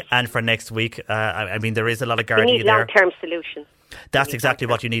the week and for next week. There is a lot of Gardaí there. We need long-term solutions. That's exactly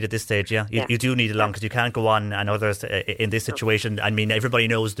what you need at this stage, yeah. You do need it long, because you can't go on and others in this situation. Everybody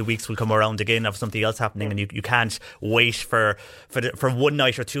knows the weeks will come around again of something else happening, and you can't wait for one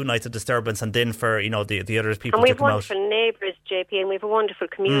night or 2 nights of disturbance and then for the other people to come out. And we have wonderful neighbours, JP, and we have a wonderful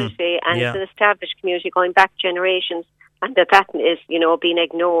community, and it's an established community going back generations, and that is being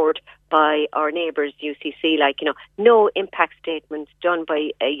ignored by our neighbours, UCC. No impact statement done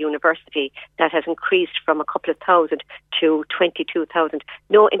by a university that has increased from a couple of thousand to 22,000.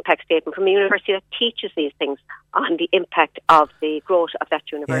 No impact statement from a university that teaches these things on the impact of the growth of that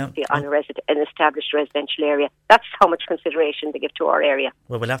university on an established residential area. That's how much consideration they give to our area.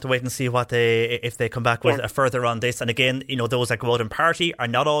 Well, we'll have to wait and see if they come back with further on this. And again, those that go out and party are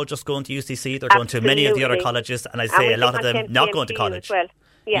not all just going to UCC. They're going to many of the other colleges, and I say a lot of them not going to college. Well.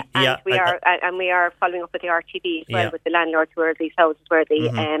 We are following up with the RTB as well, with the landlords where these houses where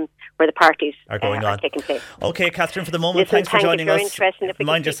the parties are taking place. Okay, Catherine, for the moment, thanks for joining us.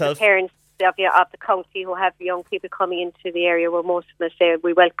 Mind yourself. Parents of the county who have young people coming into the area, where most of them say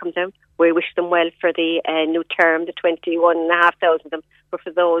we welcome them, we wish them well for the new term, the 21,500 of them. But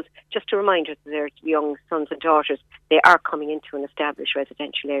for those, just a reminder to their young sons and daughters, they are coming into an established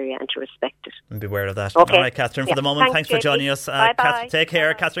residential area, and to respect it. And beware of that. Okay. All right, Catherine, for the moment, thanks for joining us. Bye-bye. Take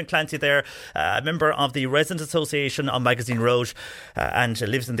care. Bye-bye. Catherine Clancy there, a member of the Residents Association on Magazine Road, and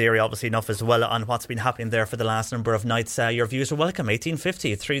lives in the area obviously enough as well on what's been happening there for the last number of nights. Your views are welcome.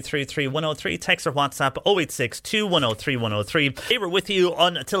 1850 333 103. Text or WhatsApp 086 103 103. Hey, we're with you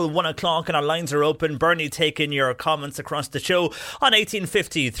until 1 o'clock, and our lines are open. Bernie, taking your comments across the show on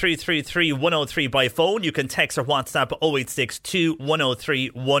 1850 333 103 by phone. You can text or WhatsApp 086 103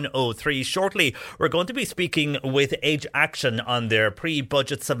 103. Shortly, we're going to be speaking with Age Action on their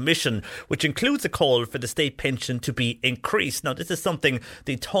pre-budget submission, which includes a call for the state pension to be increased. Now, this is something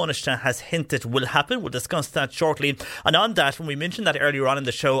the Taoiseach has hinted will happen. We'll discuss that shortly. And on that, when we mentioned that earlier on in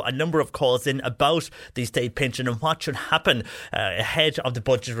the show, a number of calls in about the state pension and what should happen ahead of the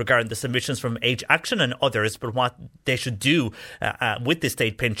budget regarding the submissions from Age Action and others, but what they should do with the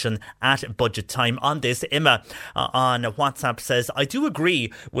state pension at budget time. On this, Emma on WhatsApp says, I do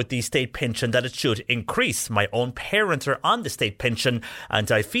agree with the state pension that it should increase. My own parents are on the state pension,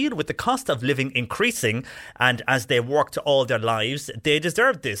 and I feel with the cost of living increasing and as they worked all their lives, they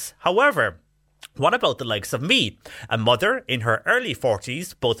deserve this. However, what about the likes of me, a mother in her early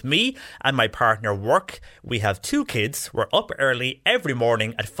 40s? Both me and my partner work. We have 2 kids. We're up early every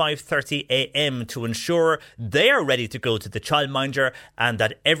morning at 5:30 a.m. to ensure they are ready to go to the childminder and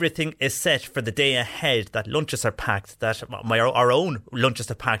that everything is set for the day ahead, that lunches are packed, that our own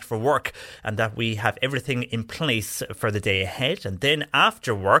lunches are packed for work, and that we have everything in place for the day ahead. And then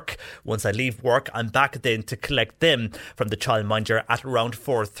after work, once I leave work, I'm back then to collect them from the childminder at around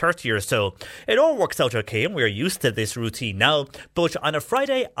 4:30 or so. It all works out okay and we're used to this routine now, but on a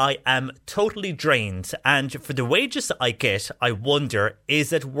Friday I am totally drained, and for the wages I get, I wonder,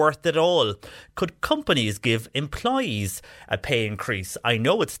 is it worth it all? Could companies give employees a pay increase? I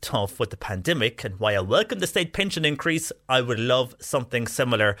know it's tough with the pandemic, and while I welcome the state pension increase, I would love something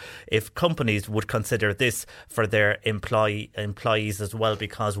similar if companies would consider this for their employees as well,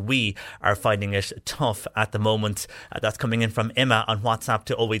 because we are finding it tough at the moment. That's coming in from Emma on WhatsApp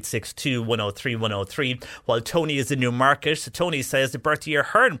to 0862 103 103. While Tony is in Newmarket, Tony says Bertie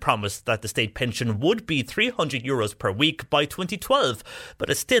Ahern promised that the state pension would be €300 per week by 2012, but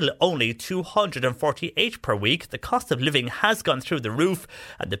it's still only €248 per week. The cost of living has gone through the roof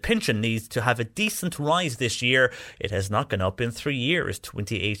and the pension needs to have a decent rise this year. It has not gone up in 3 years.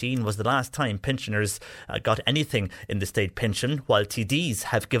 2018 was the last time pensioners got anything in the state pension, while TDs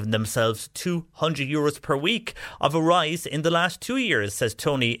have given themselves €200 per week of a rise in the last 2 years, says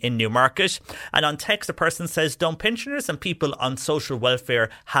Tony in Newmarket. And on text, a person says, don't pensioners and people on social welfare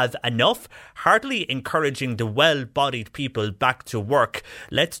have enough? Hardly encouraging the well-bodied people back to work.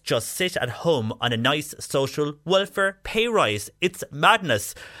 Let's just sit at home on a nice social welfare pay rise. It's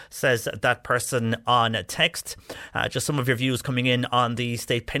madness, says that person on text. Just some of your views coming in on the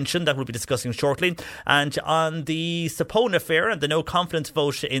state pension that we'll be discussing shortly. And on the Sapone affair and the no confidence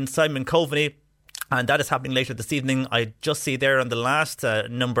vote in Simon Coveney, and that is happening later this evening. I just see there in the last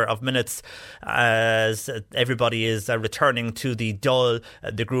number of minutes as everybody is returning to the Dáil,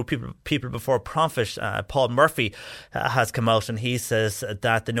 the group People Before Profit. Paul Murphy has come out and he says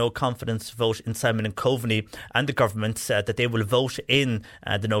that the no confidence vote in Simon and Coveney and the government that they will vote in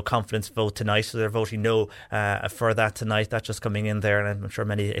the no confidence vote tonight. So they're voting no for that tonight. That's just coming in there, and I'm sure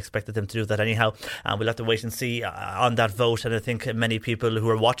many expected them to do that anyhow. And we'll have to wait and see on that vote. And I think many people who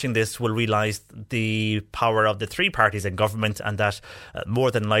are watching this will realise the power of the 3 parties in government, and that more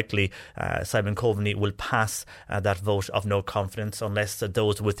than likely Simon Coveney will pass that vote of no confidence unless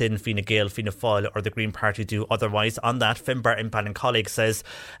those within Fine Gael, Fianna Fáil or the Green Party do otherwise. On that, Finbar in Ballincollig says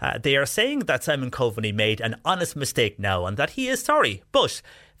they are saying that Simon Coveney made an honest mistake now and that he is sorry, but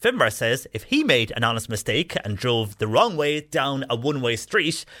Finbar says if he made an honest mistake and drove the wrong way down a one-way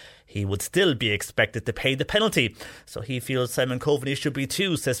street, he would still be expected to pay the penalty. So he feels Simon Coveney should be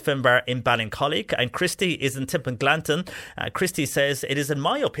too, says Finbar in Ballincollig. And Christy is in Timpinglanton. Christy says, it is in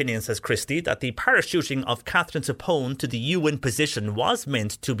my opinion, says Christy, that the parachuting of Catherine Sapone to the UN position was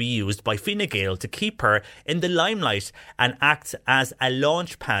meant to be used by Fine Gael to keep her in the limelight and act as a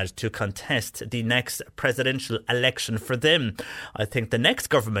launch pad to contest the next presidential election for them. I think the next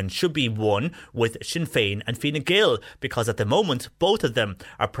government should be one with Sinn Féin and Fine Gael, because at the moment both of them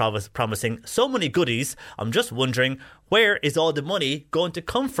are promising so many goodies. I'm just wondering, where is all the money going to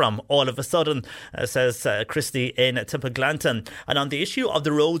come from all of a sudden, says Christy in Timpinglanton. And on the issue of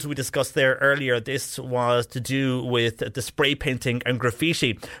the roads we discussed there earlier, this was to do with the spray painting and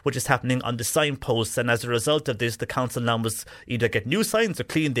graffiti which is happening on the signposts, and as a result of this the council now must either get new signs or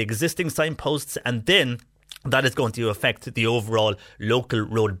clean the existing signposts, and then that is going to affect the overall local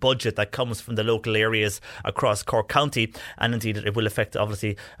road budget that comes from the local areas across Cork County, and indeed it will affect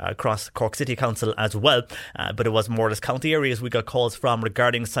obviously across Cork City Council as well, but it was more or less county areas we got calls from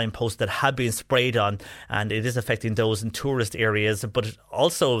regarding signposts that have been sprayed on, and it is affecting those in tourist areas. But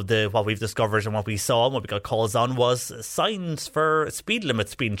also what we've discovered and what we saw and what we got calls on was signs for speed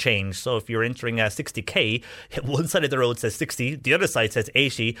limits being changed. So if you're entering 60k, one side of the road says 60, the other side says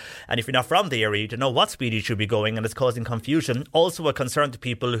 80, and if you're not from the area you don't know what speed you should should be going, and it's causing confusion. Also a concern to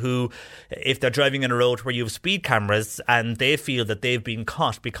people who, if they're driving on a road where you have speed cameras and they feel that they've been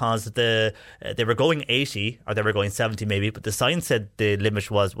caught because they were going 80 or they were going 70 maybe, but the sign said the limit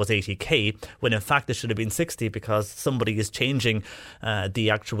was 80k, when in fact it should have been 60 because somebody is changing the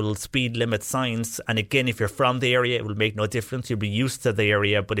actual speed limit signs. And again, if you're from the area, it will make no difference. You'll be used to the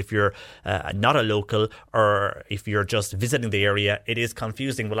area. But if you're not a local, or if you're just visiting the area, it is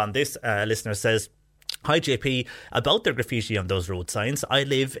confusing. Well, on this, listener says, "Hi JP, about the graffiti on those road signs. I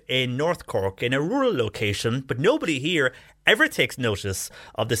live in North Cork in a rural location, but nobody here ever takes notice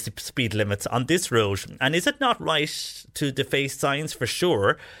of the speed limits on this road. And is it not right to deface signs for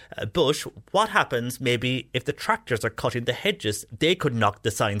sure? But what happens maybe if the tractors are cutting the hedges? They could knock the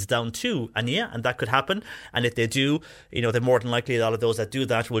signs down too. And that could happen. And if they do, they're more than likely a lot of those that do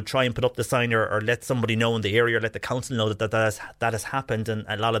that will try and put up the sign or let somebody know in the area, or let the council know that has happened. And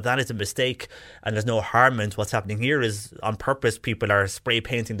a lot of that is a mistake. And there's no harm in what's happening here is on purpose. People are spray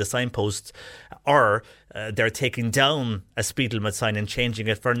painting the signposts, or they're taking down a speed limit sign and changing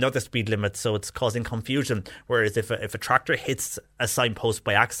it for another speed limit, so it's causing confusion. Whereas if a tractor hits a signpost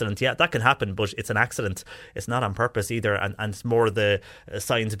by accident, that can happen, but it's an accident. It's not on purpose either, and it's more the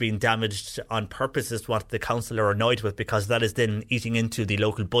signs being damaged on purpose is what the council are annoyed with, because that is then eating into the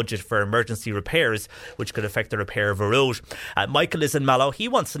local budget for emergency repairs, which could affect the repair of a road. Michael is in Mallow. He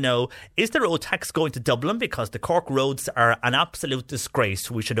wants to know, is the road tax going to Dublin? Because the Cork roads are an absolute disgrace.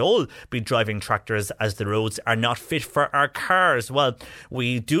 We should all be driving tractors as the roads are not fit for our cars. Well,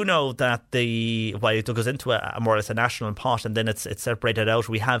 we do know that it goes into a more or less a national pot and then it's separated out.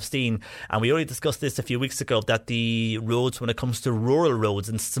 We have seen, and we only discussed this a few weeks ago, that the roads, when it comes to rural roads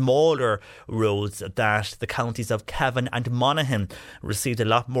and smaller roads, that the counties of Cavan and Monaghan received a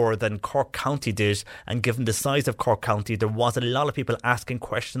lot more than Cork County did. And given the size of Cork County, there was a lot of people asking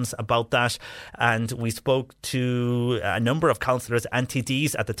questions about that. And we spoke to a number of councillors and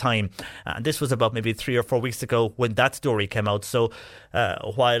TDs at the time. And this was about maybe 3 or 4 weeks ago when that story came out. So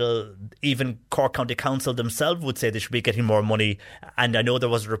while even Cork County Council themselves would say they should be getting more money, and I know there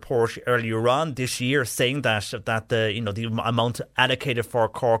was a report earlier on this year saying that the amount allocated for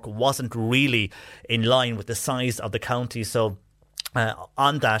Cork wasn't really in line with the size of the county. So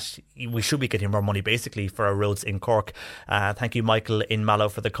on that, we should be getting more money basically for our roads in Cork. Thank you, Michael in Mallow,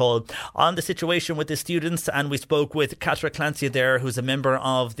 for the call. On the situation with the students, and we spoke with Catra Clancy there, who's a member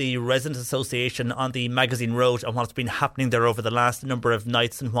of the Residents Association on the Magazine Road, and what's been happening there over the last number of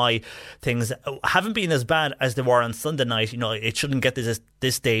nights and why things haven't been as bad as they were on Sunday night. It shouldn't get to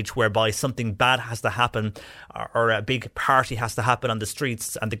this stage whereby something bad has to happen or a big party has to happen on the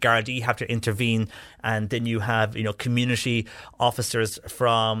streets and the Gardaí have to intervene, and then you have community officers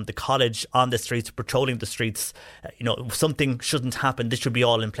from the college on the streets patrolling the streets. Something shouldn't happen. This should be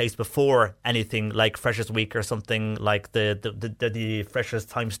all in place before anything like Freshers Week or something like the Freshers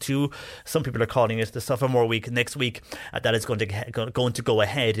times 2. Some people are calling it the Sophomore Week next week. That is going to go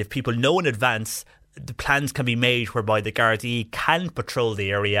ahead. If people know in advance, the plans can be made whereby the Gardaí can patrol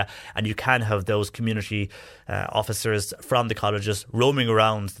the area and you can have those community officers from the colleges roaming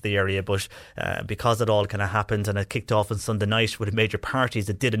around the area. But because it all kind of happened and it kicked off on Sunday night with major parties,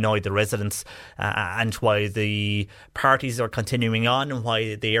 it did annoy the residents, and why the parties are continuing on and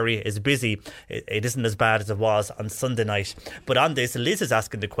why the area is busy, it isn't as bad as it was on Sunday night. But on this, Liz is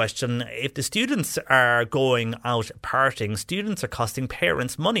asking the question, if the students are going out partying, students are costing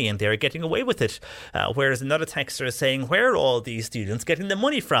parents money and they're getting away with it. Whereas another texter is saying, where are all these students getting the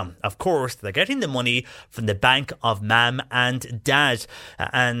money from? Of course, they're getting the money from the bank of mum and dad.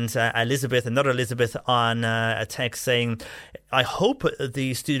 And another Elizabeth on a text saying, I hope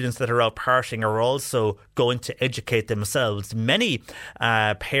the students that are out partying are also going to educate themselves. Many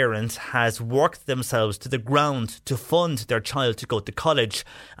parents has worked themselves to the ground to fund their child to go to college.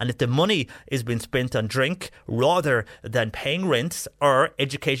 And if the money is being spent on drink rather than paying rent or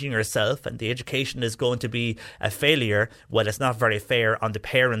educating yourself, and the education is going to be a failure, well, it's not very fair on the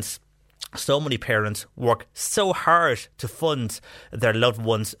parents. So many parents work so hard to fund their loved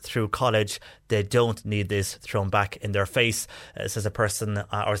ones through college. They don't need this thrown back in their face, says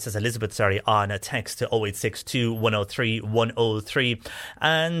Elizabeth, on a text to 0862 103 103.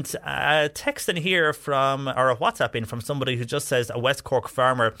 And a text in here or a WhatsApp in from somebody who just says, a West Cork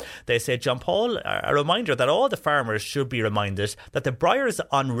farmer. They say, John Paul, a reminder that all the farmers should be reminded that the briars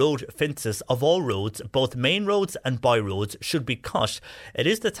on road fences of all roads, both main roads and by roads, should be cut. It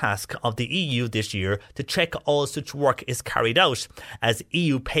is the task of the EU this year to check all such work is carried out, as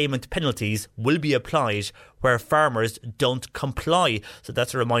EU payment penalties will be applied where farmers don't comply. So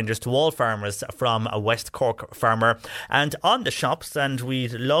that's a reminder to all farmers from a West Cork farmer. And on the shops, and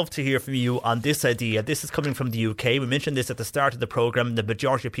we'd love to hear from you on this idea. This is coming from the UK. We mentioned this at the start of the programme. The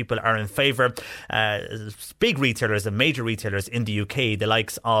majority of people are in favour. Big retailers and major retailers in the UK, the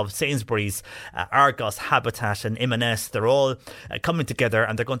likes of Sainsbury's, Argos, Habitat and M&S, they're all coming together,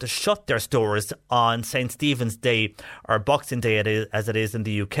 and they're going to shut their stores on St. Stephen's Day, or Boxing Day as it is in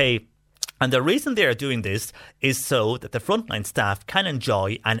the UK. And the reason they are doing this is so that the frontline staff can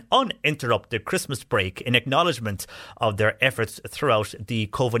enjoy an uninterrupted Christmas break in acknowledgement of their efforts throughout the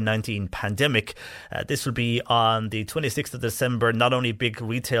COVID-19 pandemic. This will be on the 26th of December. Not only big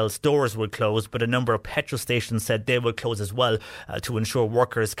retail stores will close, but a number of petrol stations said they will close as well to ensure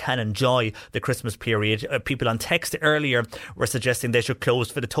workers can enjoy the Christmas period. People on text earlier were suggesting they should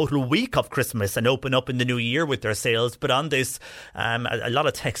close for the total week of Christmas and open up in the new year with their sales. But on this, a lot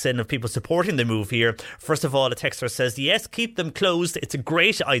of texts in of people supporting the move here. First of all, a texter says, yes, keep them closed. It's a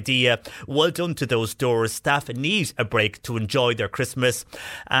great idea. Well done to those stores. Staff need a break to enjoy their Christmas.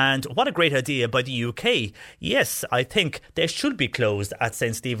 And what a great idea by the UK. Yes, I think they should be closed at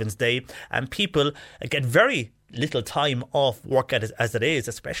St. Stephen's Day, and people get very little time off work as it is,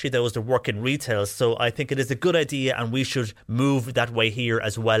 especially those that work in retail. So I think it is a good idea, and we should move that way here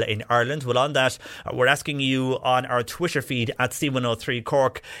as well in Ireland. Well, on that, we're asking you on our Twitter feed at C103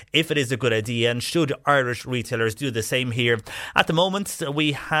 Cork if it is a good idea, and should Irish retailers do the same here. At the moment,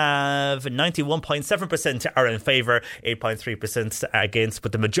 we have 91.7% are in favour, 8.3% against,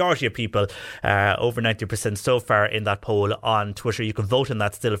 but the majority of people, over 90% so far in that poll on Twitter. You can vote on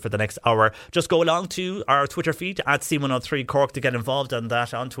that still for the next hour. Just go along to our Twitter feed at C103 Cork to get involved on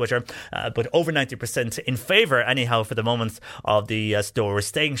that on Twitter. But over 90% in favour anyhow for the moment of the stores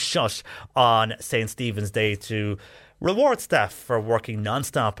staying shut on St. Stephen's Day to reward staff for working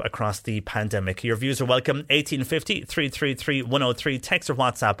non-stop across the pandemic. Your views are welcome. 1850 333 103. Text or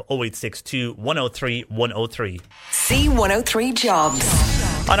WhatsApp 0862 103 103. C103 Jobs.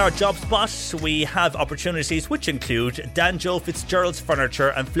 On our job spot, we have opportunities which include Danjo Fitzgerald's Furniture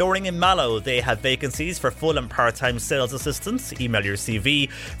and Flooring in Mallow. They have vacancies for full and part-time sales assistants. Email your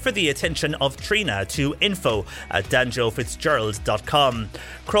CV for the attention of Trina to info@danjofitzgerald.com.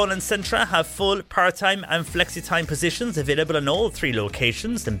 Cronin Centra have full, part-time and flexi-time positions available in all three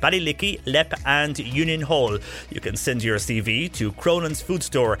locations in Ballylickey, Leap and Union Hall. You can send your CV to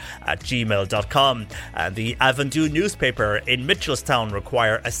cronins.foodstore@gmail.com. And the Avondhu newspaper in Mitchelstown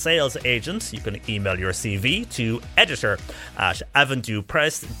require a sales agent. You can email your CV to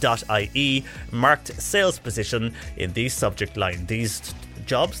editor@avondhupress.ie, marked sales position in the subject line. These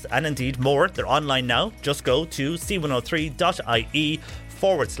jobs and indeed more, they're online now. Just go to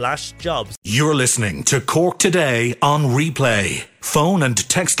c103.ie/jobs. You're listening to Cork Today on replay. Phone and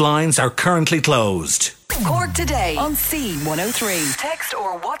text lines are currently closed. Cork Today on C103. Text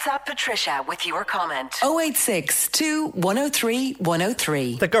or WhatsApp Patricia with your comment. 0862 103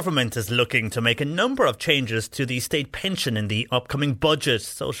 103. The government is looking to make a number of changes to the state pension in the upcoming budget.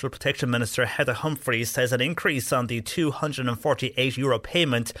 Social Protection Minister Heather Humphreys says an increase on the €248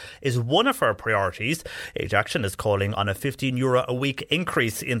 payment is one of her priorities. Age Action is calling on a €15 a week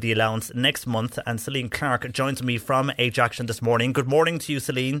increase in the allowance next month. And Celine Clark joins me from Age Action this morning. Good morning to you,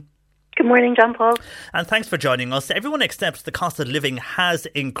 Celine. Good morning, John Paul. And thanks for joining us. Everyone accepts the cost of living has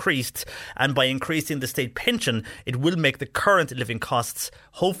increased, and by increasing the state pension, it will make the current living costs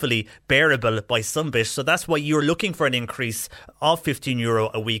hopefully bearable by some bit. So that's why you're looking for an increase of €15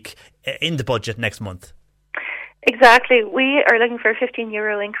 a week in the budget next month. Exactly. We are looking for a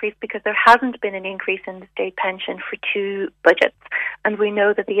 €15 increase because there hasn't been an increase in the state pension for 2 budgets. And we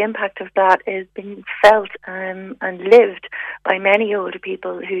know that the impact of that is being felt and lived by many older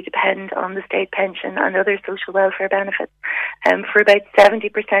people who depend on the state pension and other social welfare benefits for about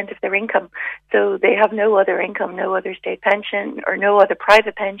 70% of their income. So they have no other income, no other state pension or no other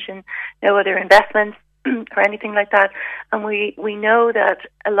private pension, no other investments or anything like that. And we know that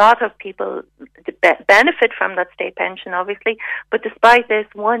a lot of people benefit from that state pension, obviously, but despite this,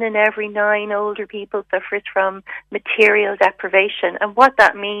 1 in every 9 older people suffers from material deprivation. And what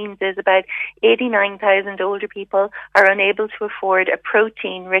that means is about 89,000 older people are unable to afford a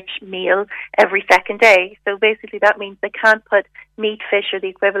protein-rich meal every second day. So basically that means they can't put meat, fish or the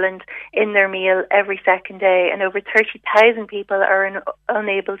equivalent in their meal every second day. And over 30,000 people are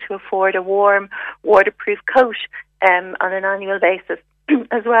unable to afford a warm, waterproof coat on an annual basis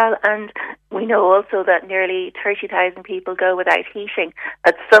as well. And we know also that nearly 30,000 people go without heating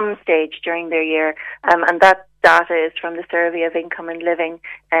at some stage during their year, and that data is from the Survey of Income and Living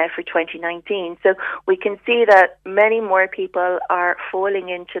for 2019. So we can see that many more people are falling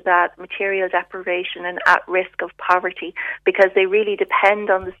into that material deprivation and at risk of poverty because they really depend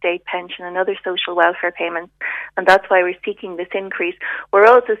on the state pension and other social welfare payments. And that's why we're seeking this increase. We're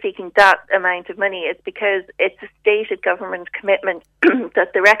also seeking that amount of money. It's because it's a stated government commitment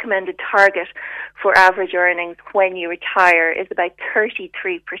that the recommended target for average earnings when you retire is about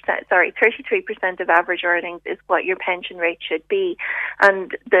 33%. 33% of average earnings is what your pension rate should be.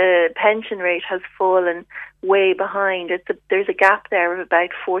 And the pension rate has fallen way behind. There's a gap there of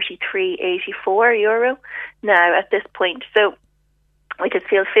about €43.84 now at this point. So we just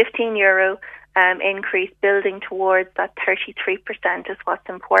feel €15 increase building towards that 33% is what's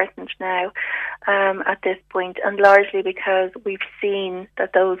important now at this point, and largely because we've seen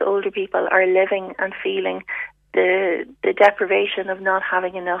that those older people are living and feeling the deprivation of not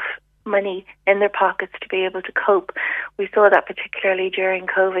having enough money in their pockets to be able to cope. We saw that particularly during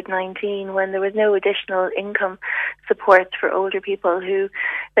COVID-19 when there was no additional income support for older people who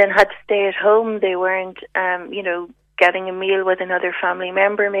then had to stay at home. They weren't, getting a meal with another family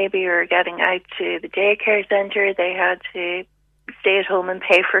member maybe, or getting out to the daycare centre. They had to stay at home and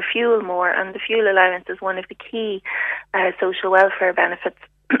pay for fuel more, and the fuel allowance is one of the key social welfare benefits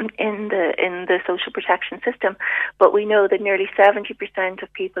in the social protection system. But we know that nearly 70%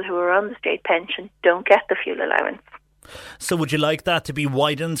 of people who are on the state pension don't get the fuel allowance. So would you like that to be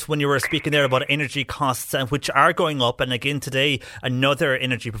widened when you were speaking there about energy costs, which are going up? And again today, another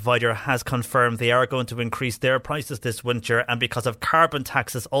energy provider has confirmed they are going to increase their prices this winter. And because of carbon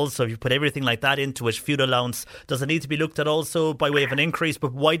taxes also, if you put everything like that into it, fuel allowance, does it need to be looked at also by way of an increase,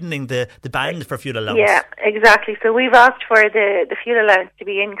 but widening the band for fuel allowance? Yeah, exactly. So we've asked for the fuel allowance to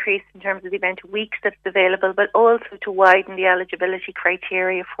be increased in terms of the amount of weeks that's available, but also to widen the eligibility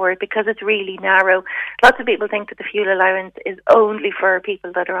criteria for it because it's really narrow. Lots of people think that the fuel allowance is only for people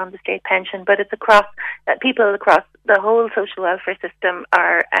that are on the state pension, but it's across people across the whole social welfare system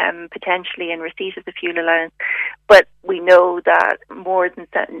are potentially in receipt of the fuel allowance. But we know that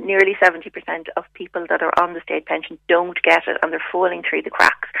nearly 70% of people that are on the state pension don't get it, and they're falling through the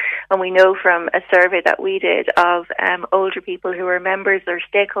cracks. And we know from a survey that we did of older people who are members or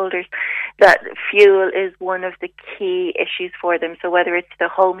stakeholders that fuel is one of the key issues for them. So whether it's the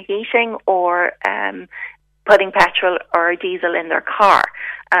home heating or putting petrol or diesel in their car.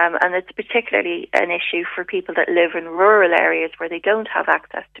 And it's particularly an issue for people that live in rural areas where they don't have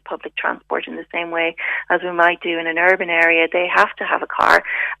access to public transport in the same way as we might do in an urban area. They have to have a car.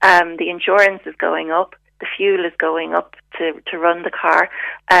 The insurance is going up. The fuel is going up to run the car.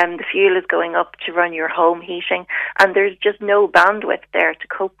 The fuel is going up to run your home heating. And there's just no bandwidth there to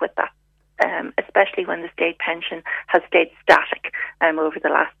cope with that. Especially when the state pension has stayed static over the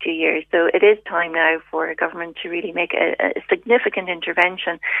last 2 years. So it is time now for a government to really make a significant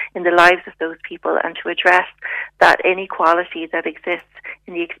intervention in the lives of those people and to address that inequality that exists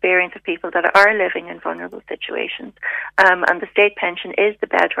in the experience of people that are living in vulnerable situations. And the state pension is the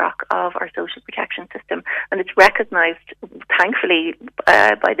bedrock of our social protection system, and it's recognised, thankfully,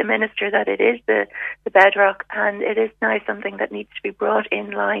 by the Minister that it is the bedrock, and it is now something that needs to be brought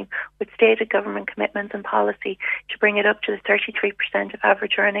in line with stated government commitments and policy to bring it up to the 33% of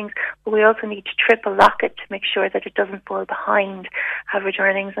average earnings. But we also need to triple lock it to make sure that it doesn't fall behind average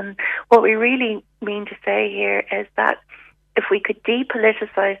earnings. And what we really mean to say here is that if we could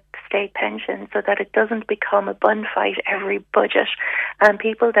depoliticise the state pension so that it doesn't become a bun fight every budget, and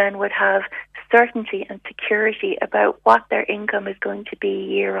people then would have certainty and security about what their income is going to be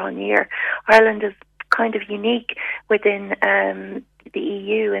year on year. Ireland is kind of unique within the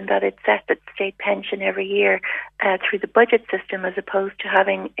EU in that it sets its state pension every year through the budget system, as opposed to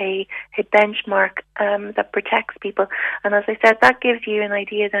having a benchmark that protects people. And as I said, that gives you an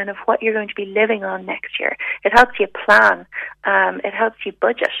idea then of what you're going to be living on next year. It helps you plan, it helps you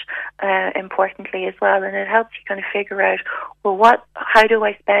budget, importantly as well, and it helps you kind of figure out, well, how do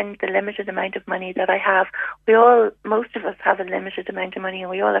I spend the limited amount of money that I have? Most of us have a limited amount of money, and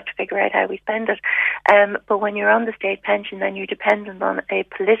we all have to figure out how we spend it. But when you're on the state pension, then you're dependent on a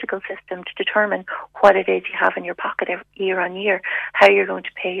political system to determine what it is you have in your pocket year on year, how you're going to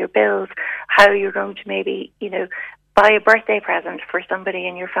pay your bills, how you're going to maybe, buy a birthday present for somebody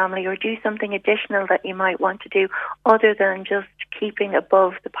in your family, or do something additional that you might want to do other than just keeping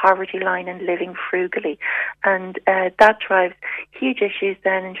above the poverty line and living frugally. And that drives huge issues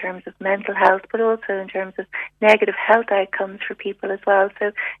then in terms of mental health, but also in terms of negative health outcomes for people as well.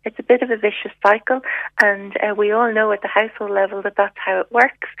 So it's a bit of a vicious cycle, and we all know at the household level that that's how it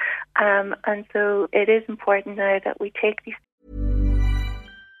works. And so it is important now that we take these.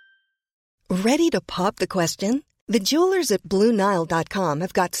 Ready to pop the question? The jewelers at BlueNile.com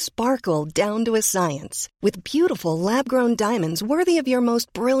have got sparkle down to a science with beautiful lab-grown diamonds worthy of your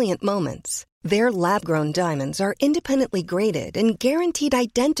most brilliant moments. Their lab-grown diamonds are independently graded and guaranteed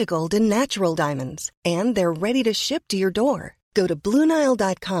identical to natural diamonds, and they're ready to ship to your door. Go to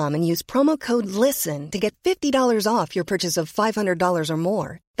BlueNile.com and use promo code LISTEN to get $50 off your purchase of $500 or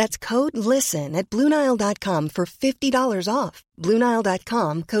more. That's code LISTEN at BlueNile.com for $50 off.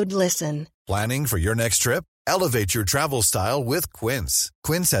 BlueNile.com, code LISTEN. Planning for your next trip? Elevate your travel style with Quince.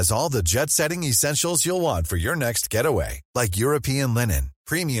 Quince has all the jet-setting essentials you'll want for your next getaway, like European linen,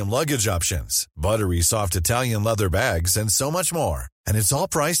 premium luggage options, buttery soft Italian leather bags, and so much more. And it's all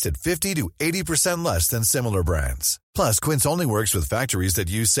priced at 50 to 80% less than similar brands. Plus, Quince only works with factories that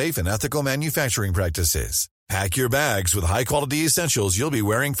use safe and ethical manufacturing practices. Pack your bags with high-quality essentials you'll be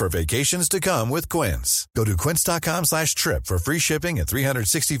wearing for vacations to come with Quince. Go to quince.com/trip for free shipping and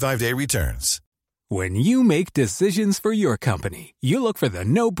 365-day returns. When you make decisions for your company, you look for the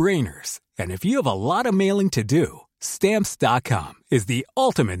no-brainers. And if you have a lot of mailing to do, Stamps.com is the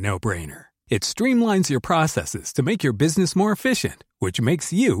ultimate no-brainer. It streamlines your processes to make your business more efficient, which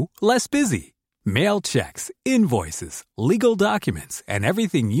makes you less busy. Mail checks, invoices, legal documents, and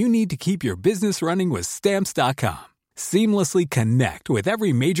everything you need to keep your business running with Stamps.com. Seamlessly connect with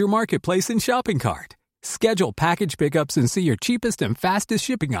every major marketplace and shopping cart. Schedule package pickups and see your cheapest and fastest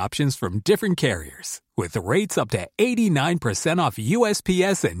shipping options from different carriers, with rates up to 89% off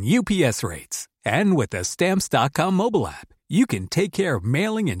USPS and UPS rates. And with the Stamps.com mobile app, you can take care of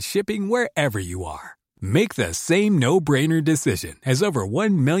mailing and shipping wherever you are. Make the same no-brainer decision as over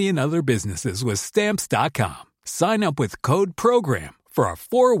 1 million other businesses with Stamps.com. Sign up with code PROGRAM for a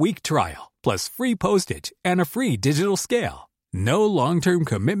 4-week trial, plus free postage and a free digital scale. No long-term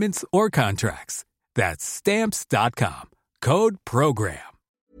commitments or contracts. That's Stamps.com. Code PROGRAM.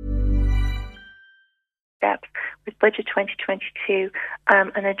 Steps with Budget 2022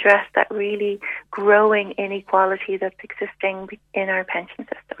 and address that really growing inequality that's existing in our pension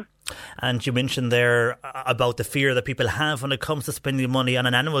system. And you mentioned there about the fear that people have when it comes to spending money on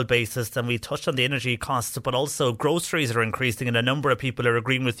an annual basis, and we touched on the energy costs, but also groceries are increasing, and a number of people are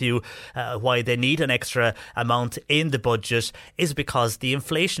agreeing with you why they need an extra amount in the budget is because the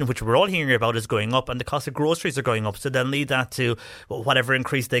inflation, which we're all hearing about, is going up, and the cost of groceries are going up, so they'll need that to whatever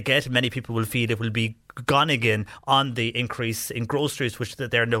increase they get. Many people will feel it will be gone again on the increase in groceries, which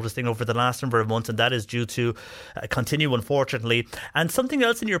they're noticing over the last number of months, and that is due to continue, unfortunately. And something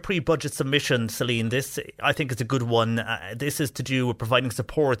else in your pre-budget submission, Celine, this I think is a good one. This is to do with providing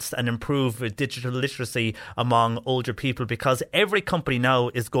supports and improve digital literacy among older people, because every company now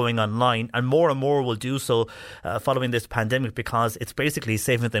is going online, and more will do so following this pandemic, because it's basically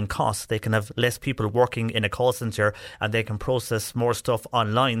saving them costs. They can have less people working in a call centre and they can process more stuff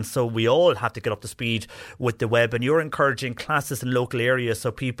online. So we all have to get up to speed with the web, and you're encouraging classes in local areas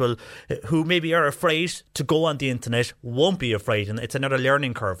so people who maybe are afraid to go on the internet won't be afraid, and it's another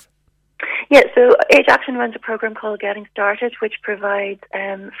learning curve. Yeah, so Age Action runs a program called Getting Started, which provides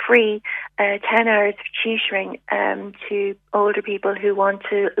free 10 hours of tutoring to older people who want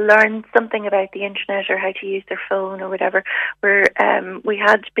to learn something about the internet or how to use their phone or whatever. We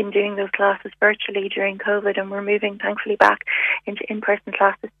had been doing those classes virtually during COVID, and we're moving, thankfully, back into in-person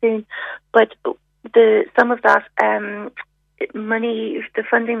classes soon. But some of that money, the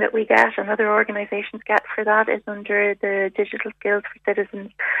funding that we get and other organisations get for that is under the Digital Skills for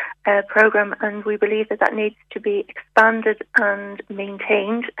Citizens programme, and we believe that needs to be expanded and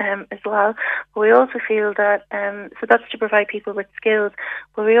maintained as well. But we also feel that, so that's to provide people with skills,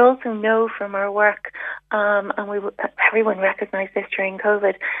 but we also know from our work, and everyone recognised this during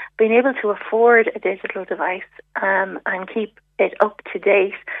COVID, being able to afford a digital device and keep it up to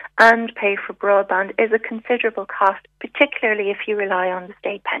date and pay for broadband is a considerable cost, particularly if you rely on the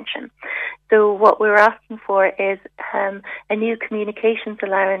state pension. So what we're asking for is a new communications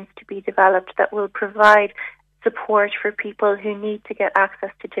allowance to be developed that will provide support for people who need to get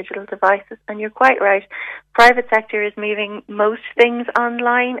access to digital devices. And you're quite right, private sector is moving most things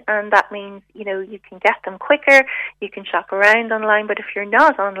online, and that means, you can get them quicker, you can shop around online, but if you're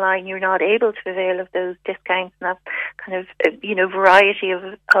not online, you're not able to avail of those discounts and that kind of, variety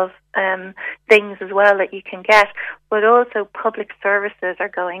of things as well that you can get. But also public services are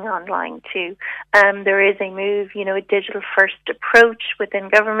going online too. There is a move, a digital first approach within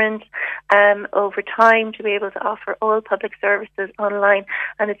government over time to be able to offer all public services online.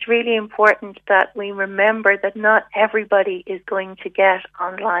 And it's really important that we remember that not everybody is going to get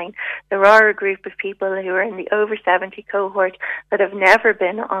online. There are a group of people who are in the over 70 cohort that have never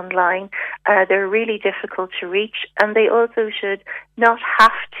been online, They're really difficult to reach, and they also should not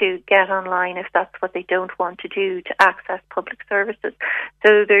have to get online if that's what they don't want to do to access public services.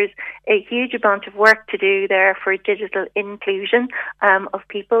 So there's a huge amount of work to do there for digital inclusion of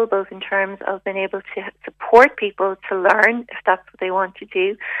people, both in terms of being able to support people to learn if that's what they want to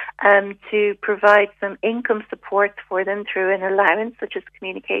do, to provide some income support for them through an allowance, such as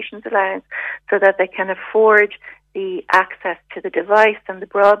communications allowance, so that they can afford the access to the device and the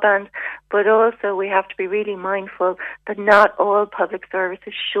broadband. But also we have to be really mindful that not all public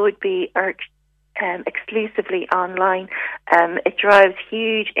services should be exclusively online. It drives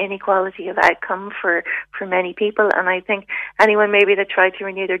huge inequality of outcome for many people, and I think anyone maybe that tried to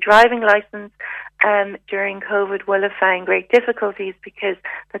renew their driving licence during COVID will have found great difficulties because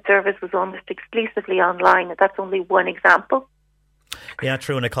the service was almost exclusively online. That's only one example. Yeah,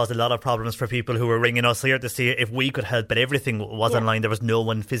 true, and it caused a lot of problems for people who were ringing us here to see if we could help, but everything was online. There was no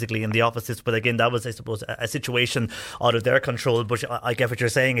one physically in the offices, but again, that was, I suppose, a situation out of their control. But I get what you're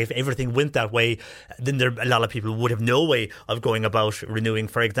saying. If everything went that way, then a lot of people would have no way of going about renewing,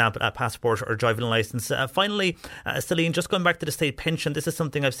 for example, a passport or driving licence. Finally, Celine, just going back to the state pension, this is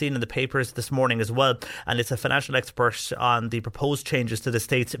something I've seen in the papers this morning as well, and it's a financial expert on the proposed changes to the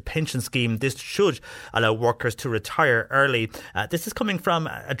state's pension scheme. This should allow workers to retire early. This is coming from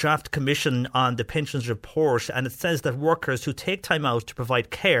a draft commission on the pensions report, and it says that workers who take time out to provide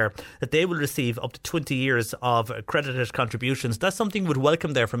care, that they will receive up to 20 years of accredited contributions. That's something you would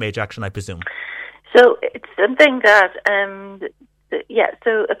welcome there from Age Action, I presume. So it's something that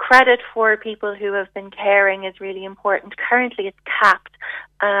so a credit for people who have been caring is really important. Currently it's capped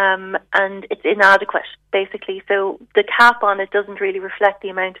and it's inadequate, basically. So the cap on it doesn't really reflect the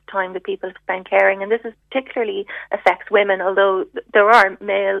amount of time that people spend caring, and this is particularly affects women, although there are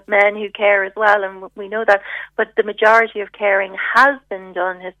men who care as well, and we know that, but the majority of caring has been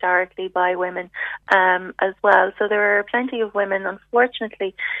done historically by women as well. So there are plenty of women,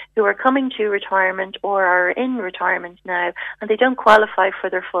 unfortunately, who are coming to retirement or are in retirement now, and they don't qualify for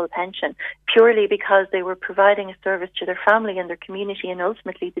their full pension purely because they were providing a service to their family and their community and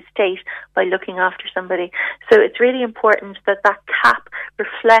ultimately the state by looking after somebody. So it's really important that that cap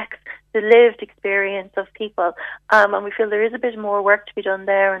reflects the lived experience of people, and we feel there is a bit more work to be done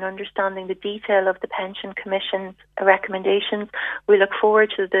there in understanding the detail of the Pension Commission's recommendations. We look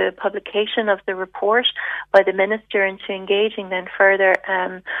forward to the publication of the report by the Minister and to engaging then further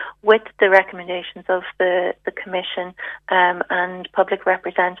with the recommendations of the Commission and public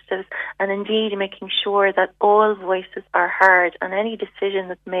representatives, and indeed making sure that all voices are heard and any decision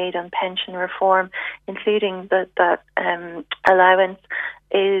that's made on pension reform, including that allowance,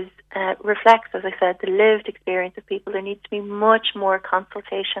 reflects, as I said, the lived experience of people. There needs to be much more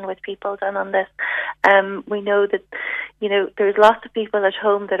consultation with people done on this. We know that, there's lots of people at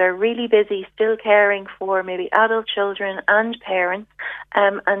home that are really busy still caring for maybe adult children and parents,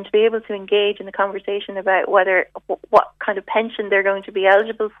 and to be able to engage in the conversation about what kind of pension they're going to be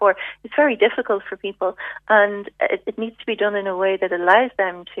eligible for is very difficult for people, and it needs to be done in a way that allows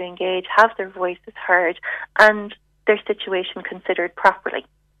them to engage, have their voices heard, and their situation considered properly.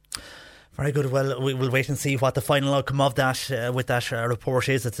 Very good. Well, we will wait and see what the final outcome of that with that report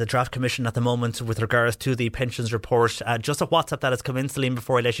is. It's a draft commission at the moment with regards to the pensions report. Just a WhatsApp that has come in, Celine,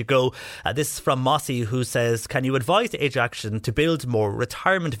 before I let you go. This is from Mossy, who says, can you advise Age Action to build more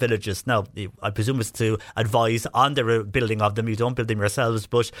retirement villages? Now, I presume it's to advise on the building of them. You don't build them yourselves,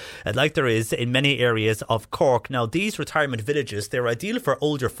 but like there is in many areas of Cork. Now, these retirement villages, they're ideal for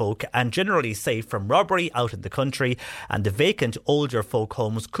older folk and generally safe from robbery out in the country, and the vacant older folk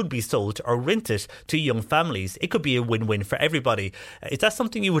homes could be sold or rented to young families. It could be a win-win for everybody. Is that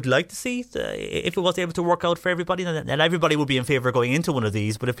something you would like to see if it was able to work out for everybody? And everybody would be in favour of going into one of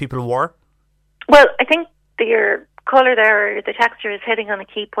these, but if people were? Well, I think your caller there, the texter, is hitting on a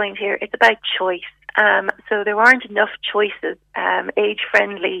key point here. It's about choice. So there aren't enough choices,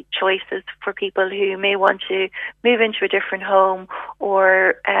 age-friendly choices for people who may want to move into a different home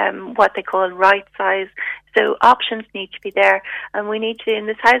or what they call right size. So options need to be there, and we need to, in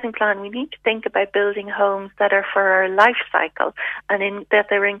this housing plan, we need to think about building homes that are for our life cycle, and that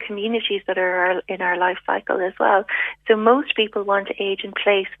they're in communities that are in our life cycle as well. So most people want to age in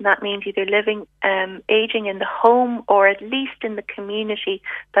place, and that means either aging in the home or at least in the community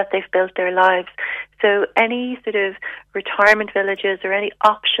that they've built their lives. So any sort of retirement villages or any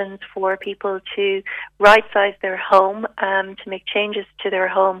options for people to right-size their home, to make changes to their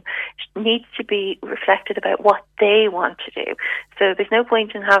home, needs to be reflected about what they want to do. So there's no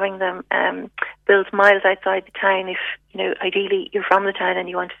point in having them build miles outside the town if, ideally you're from the town and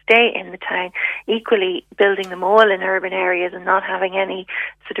you want to stay in the town. Equally, building them all in urban areas and not having any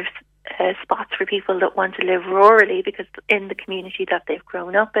sort of spots for people that want to live rurally, because in the community that they've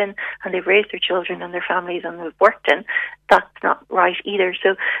grown up in and they've raised their children and their families and they've worked in, that's not right either.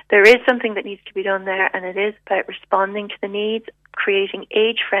 So there is something that needs to be done there, and it is about responding to the needs, creating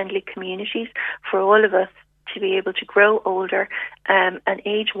age-friendly communities for all of us to be able to grow older and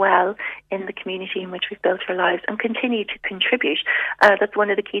age well in the community in which we've built our lives and continue to contribute. That's one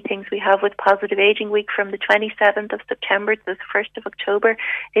of the key things we have with Positive Ageing Week from the 27th of September to the 1st of October,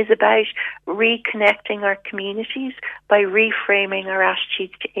 is about reconnecting our communities by reframing our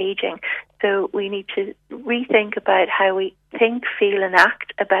attitudes to ageing. So we need to rethink about how we think, feel and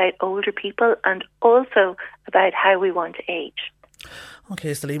act about older people, and also about how we want to age.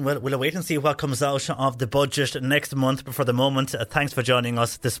 Okay, Celine, we'll wait and see what comes out of the budget next month. But for the moment, thanks for joining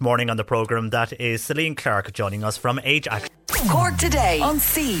us this morning on the programme. That is Celine Clark joining us from Age Action. Cork Today on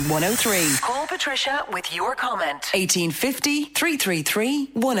C103. Call Patricia with your comment. 1850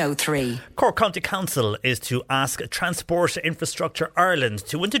 333 103. Cork County Council is to ask Transport Infrastructure Ireland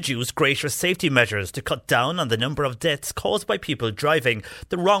to introduce greater safety measures to cut down on the number of deaths caused by people driving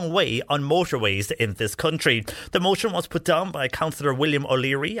the wrong way on motorways in this country. The motion was put down by Councillor William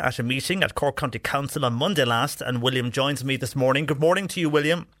O'Leary at a meeting at Cork County Council on Monday last, and William joins me this morning. Good morning to you,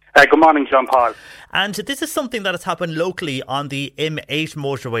 William. Good morning, John Paul. And this is something that has happened locally on the M8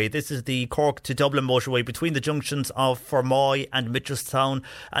 motorway. This is the Cork to Dublin motorway between the junctions of Fermoy and Mitchelstown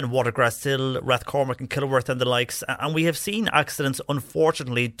and Watergrasshill, Rathcormac and Kilworth and the likes. And we have seen accidents,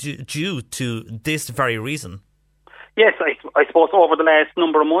 unfortunately, due to this very reason. Yes, I suppose over the last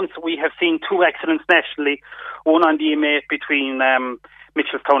number of months we have seen two accidents nationally. One on the M8 between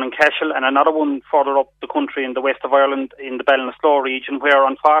Mitchelstown and Cashel, and another one further up the country in the west of Ireland in the Ballinasloe region, where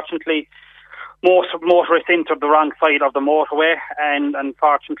unfortunately most motorists entered the wrong side of the motorway, and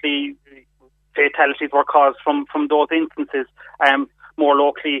unfortunately fatalities were caused from those instances. More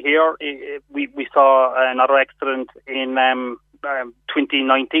locally here, we saw another accident in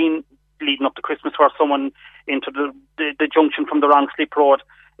 2019 leading up to Christmas, where someone entered the junction from the wrong slip road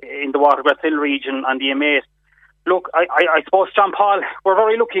in the Watergrasshill region on the M8. Look, I suppose, John Paul, we're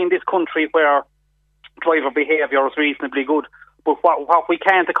very lucky in this country where driver behaviour is reasonably good, but what we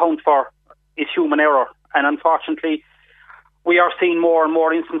can't account for is human error, and unfortunately we are seeing more and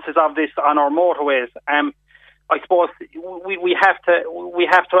more instances of this on our motorways. I suppose we have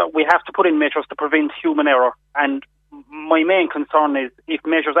to put in measures to prevent human error, and my main concern is if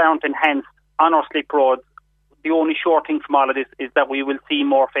measures aren't enhanced on our slip roads, the only sure thing from all of this is that we will see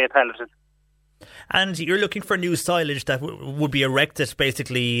more fatalities. And you're looking for new silage that would be erected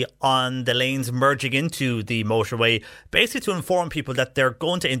basically on the lanes merging into the motorway, basically to inform people that they're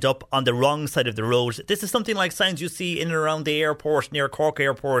going to end up on the wrong side of the road. This is something like signs you see in and around the airport, near Cork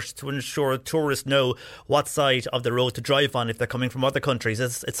Airport, to ensure tourists know what side of the road to drive on if they're coming from other countries.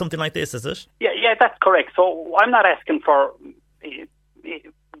 It's something like this, is it? Yeah, that's correct. So I'm not asking for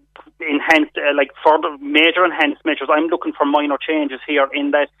enhanced, further major enhanced measures. I'm looking for minor changes here in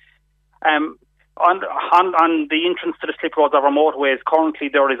that on the entrance to the slip roads of our motorways, currently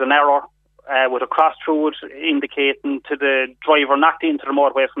there is an error with a cross through it indicating to the driver not to enter the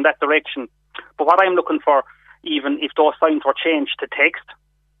motorway from that direction. But what I'm looking for, even if those signs were changed to text,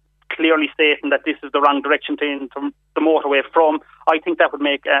 clearly stating that this is the wrong direction to enter the motorway from, I think that would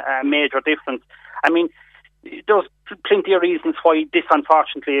make a major difference. I mean, there's plenty of reasons why this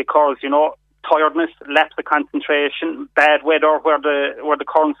unfortunately occurs, tiredness, lapse of concentration, bad weather where the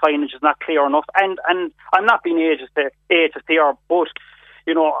current signage is not clear enough, and I'm not being ageist here, but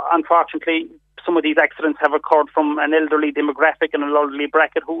unfortunately some of these accidents have occurred from an elderly demographic and an elderly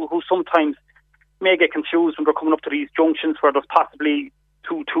bracket who sometimes may get confused when they're coming up to these junctions where there's possibly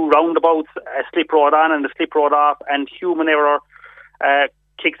two roundabouts, a slip road on and a slip road off, and human error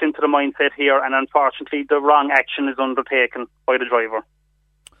kicks into the mindset here, and unfortunately the wrong action is undertaken by the driver.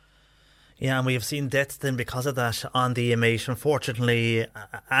 Yeah, and we have seen deaths then because of that on the M8, unfortunately.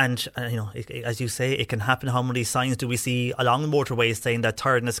 And as you say, it can happen. How many signs do we see along the motorways saying that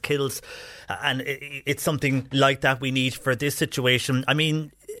tiredness kills? And it's something like that we need for this situation. I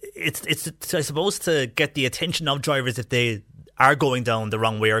mean, it's I suppose to get the attention of drivers if they are going down the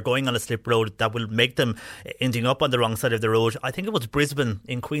wrong way or going on a slip road that will make them ending up on the wrong side of the road. I think it was Brisbane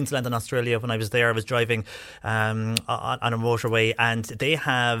in Queensland in Australia when I was there. I was driving on a motorway, and they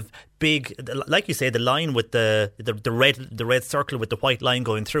have big, like you say, the line with the red circle with the white line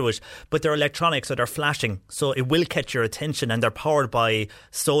going through it, but they're electronic, so they're flashing, so it will catch your attention, and they're powered by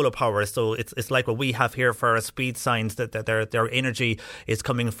solar power. So it's like what we have here for our speed signs, that their energy is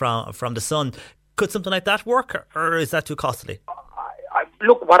coming from the sun. Could something like that work, or is that too costly?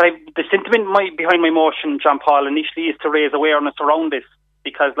 Look, the sentiment behind my motion, John Paul, initially is to raise awareness around this.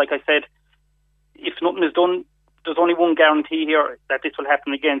 because, like I said, if nothing is done, there's only one guarantee here that this will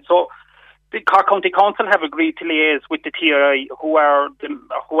happen again. So the Cork County Council have agreed to liaise with the TII, who are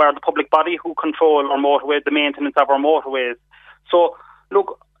the public body who control our motorways, the maintenance of our motorways. So,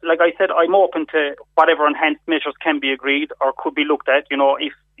 look, like I said, I'm open to whatever enhanced measures can be agreed or could be looked at. You know,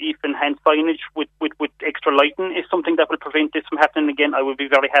 if enhanced signage with extra lighting is something that will prevent this from happening again, I would be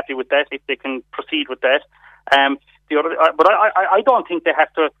very happy with that if they can proceed with that. But I don't think they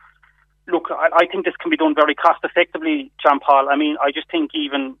have to. Look, I think this can be done very cost effectively, John Paul. I mean, I just think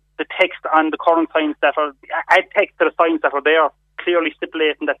even the text on the current signs add text to the signs that are there, clearly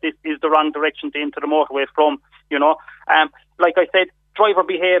stipulating that this is the wrong direction to enter the motorway from, you know. Like I said, driver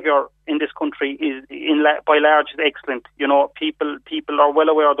behaviour in this country is, by large, is excellent. You know, people are well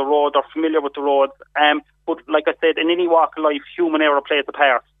aware of the road, are familiar with the roads. But like I said, in any walk of life, human error plays a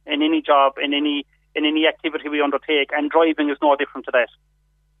part. In any job, in any activity we undertake, and driving is no different to that.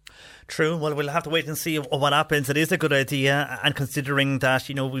 True. Well, we'll have to wait and see what happens. It is a good idea, and considering that,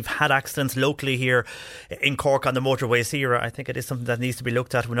 you know, we've had accidents locally here in Cork on the motorways here, I think it is something that needs to be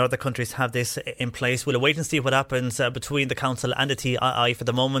looked at when other countries have this in place. We'll wait and see what happens between the council and the TII for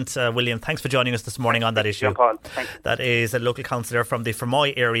the moment. William, thanks for joining us this morning on that issue. Yeah, Paul. Thanks. That is a local councillor from the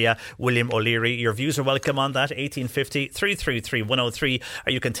Fermoy area, William O'Leary. Your views are welcome on that. 1850 333 103,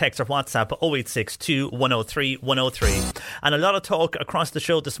 or you can text or WhatsApp 0862 103 103. And a lot of talk across the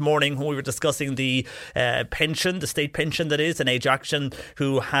show this morning when we were discussing the pension, the state pension that is, and Age Action,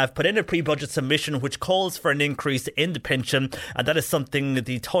 who have put in a pre-budget submission which calls for an increase in the pension, and that is something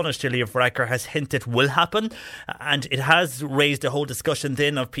the Taoiseach of Varadkar has hinted will happen, and it has raised a whole discussion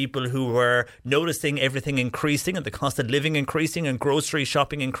then of people who were noticing everything increasing and the cost of living increasing and grocery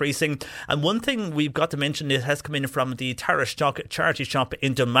shopping increasing. And one thing we've got to mention, it has come in from the Taoiseach charity shop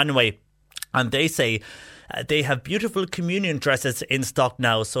in Dunmanway, and they say they have beautiful communion dresses in stock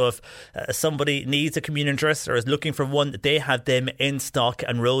now. So if somebody needs a communion dress or is looking for one, they have them in stock.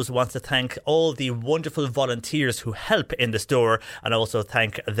 And Rose wants to thank all the wonderful volunteers who help in the store, and also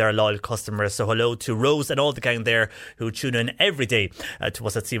thank their loyal customers. So hello to Rose and all the gang there who tune in every day to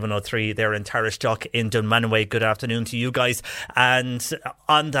us at C103 there in Taoiseach in Dunmanway. Good afternoon to you guys. And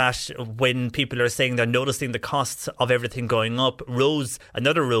on that, when people are saying they're noticing the costs of everything going up, Rose,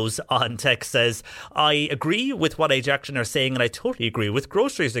 another Rose on text says, I agree with what Age Action are saying, and I totally agree with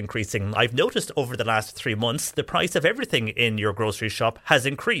groceries increasing. I've noticed over the last 3 months the price of everything in your grocery shop has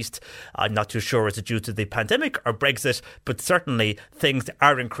increased. I'm not too sure is it due to the pandemic or Brexit, but certainly things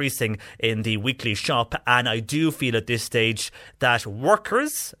are increasing in the weekly shop. And I do feel at this stage that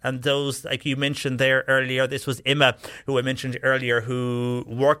workers, and those like you mentioned there earlier, this was Emma who I mentioned earlier, who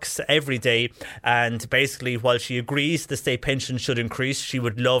works every day, and basically while she agrees the state pension should increase, she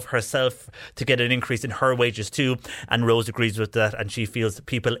would love herself to get an increase in her wages too, and Rose agrees with that, and she feels that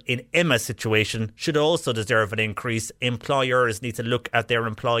people in Emma's situation should also deserve an increase. Employers need to look at their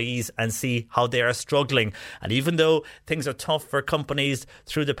employees and see how they are struggling, and even though things are tough for companies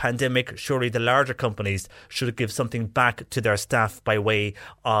through the pandemic, surely the larger companies should give something back to their staff by way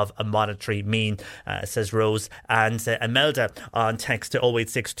of a monetary mean, says Rose. And Imelda on text to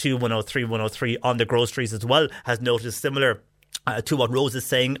 0862 103 103 on the groceries as well has noticed similar to what Rose is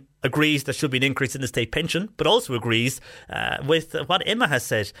saying, agrees there should be an increase in the state pension, but also agrees with what Emma has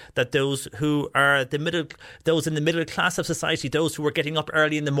said, that those who are those in the middle class of society, those who are getting up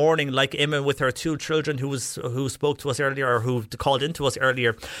early in the morning, like Emma with her 2 children who spoke to us earlier, or who called in to us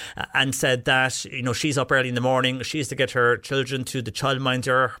earlier, and said that, you know, she's up early in the morning, she has to get her children to the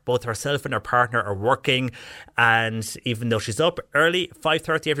childminder, both herself and her partner are working, and even though she's up early,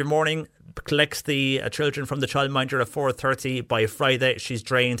 5:30 every morning, collects the children from the childminder at 4:30. By Friday she's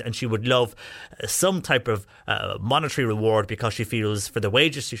drained, and she would love some type of monetary reward, because she feels for the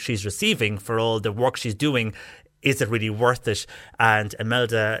wages she's receiving for all the work she's doing, is it really worth it? And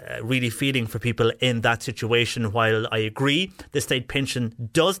Imelda really feeling for people in that situation. While I agree the state pension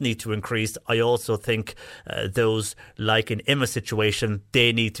does need to increase, I also think those like in Emma's situation,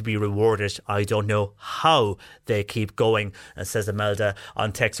 they need to be rewarded. I don't know how they keep going, says Imelda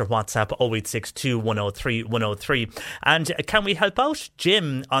on text or WhatsApp 0862 103 103. And can we help out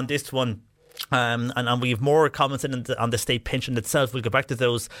Jim on this one? And we have more comments on the state pension itself. We'll get back to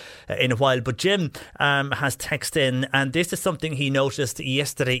those in a while. But Jim has texted in, and this is something he noticed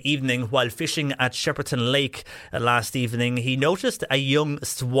yesterday evening while fishing at Shepperton Lake last evening. He noticed a young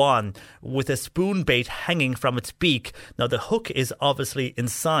swan with a spoon bait hanging from its beak. Now the hook is obviously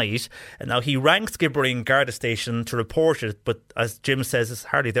inside. And now he rang Skibbereen Garda Station to report it, but as Jim says, it's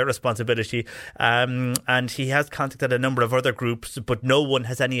hardly their responsibility. And he has contacted a number of other groups, but no one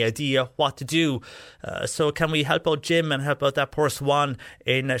has any idea what to do. do. So can we help out Jim and help out that poor swan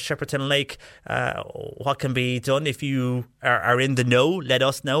in Shepperton Lake? What can be done? If you are in the know, let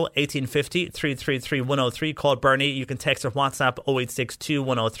us know. 1850 333 103. Call Bernie. You can text or WhatsApp 0862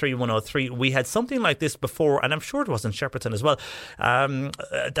 103 103. We had something like this before, and I'm sure it was in Shepperton as well,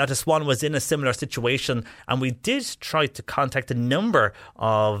 that a swan was in a similar situation, and we did try to contact a number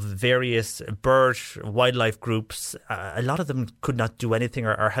of various bird wildlife groups. A lot of them could not do anything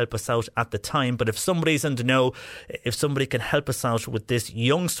or help us out at the time, but if somebody's in the know, if somebody can help us out with this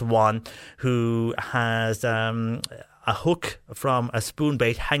young swan who has a hook from a spoon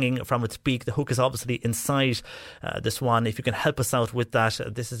bait hanging from its beak. The hook is obviously inside the swan. If you can help us out with that,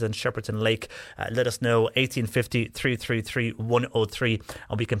 this is in Shepperton Lake. Let us know, 1850 333 103,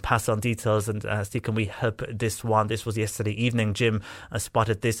 and we can pass on details and see can we help this swan. This was yesterday evening. Jim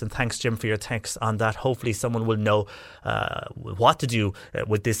spotted this, and thanks, Jim, for your text on that. Hopefully someone will know what to do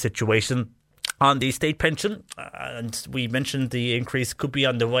with this situation. On the state pension, and we mentioned the increase could be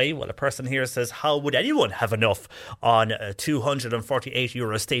on the way. Well, a person here says, how would anyone have enough on a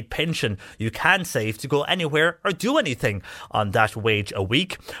 €248 state pension? You can save to go anywhere or do anything on that wage a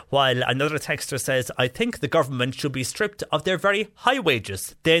week. While another texter says, I think the government should be stripped of their very high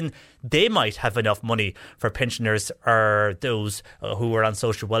wages. Then they might have enough money for pensioners or those who are on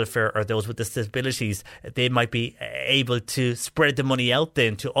social welfare or those with disabilities. They might be able to spread the money out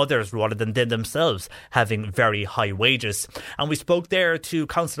then to others rather than them themselves having very high wages. And we spoke there to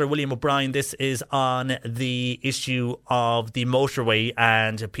Councillor William O'Brien. This is on the issue of the motorway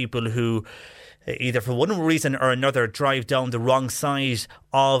and people who either for one reason or another drive down the wrong side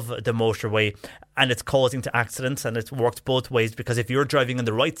of the motorway, and it's causing to accidents, and it works both ways, because if you're driving on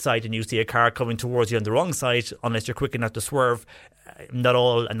the right side and you see a car coming towards you on the wrong side, unless you're quick enough to swerve, not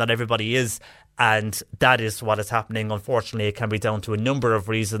all and not everybody is, and that is what is happening. Unfortunately, it can be down to a number of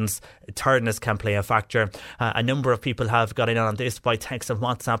reasons. Tiredness can play a factor. A number of people have got in on this by text and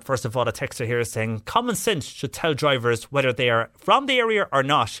WhatsApp. First of all, a texter here is saying common sense should tell drivers whether they are from the area or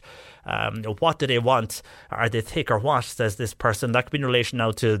not. What do they want? Are they thick or what, says this person. That could be in relation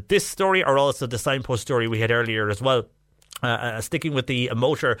now to this story or also the signpost story we had earlier as well. Sticking with the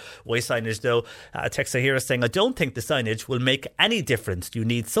motorway signage though, a texter here is saying, I don't think the signage will make any difference. You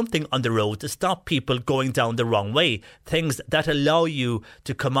need something on the road to stop people going down the wrong way. Things that allow you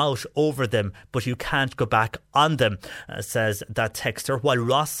to come out over them, but you can't go back on them, says that texter. While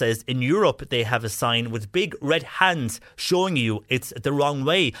Ross says in Europe they have a sign with big red hands showing you it's the wrong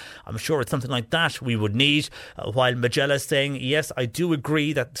way. I'm sure it's something like that we would need. While Magella is saying, yes, I do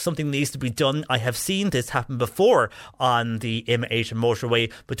agree that something needs to be done. I have seen this happen before on the M8 motorway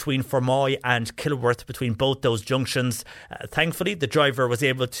between Fermoy and Kilworth, between both those junctions. Thankfully, the driver was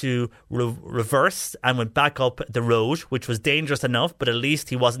able to reverse and went back up the road, which was dangerous enough, but at least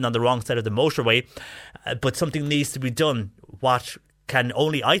he wasn't on the wrong side of the motorway. But something needs to be done. What can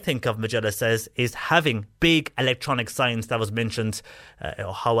only I think of, Magella says, is having big electronic signs that was mentioned.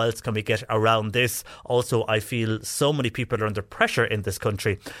 How else can we get around this? Also, I feel so many people are under pressure in this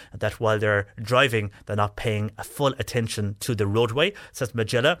country that while they're driving, they're not paying full attention to the roadway, says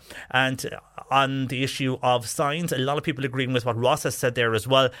Magella. And on the issue of signs, a lot of people agreeing with what Ross has said there as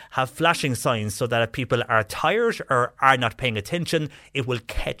well. Have flashing signs so that if people are tired or are not paying attention, it will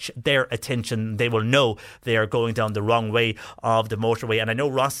catch their attention. They will know they are going down the wrong way of the motorway. And I know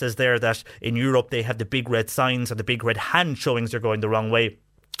Ross says there that in Europe they have the big red signs or the big red hand showings they're going the wrong way.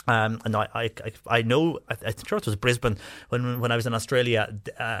 And I know, I'm sure it was Brisbane when I was in Australia,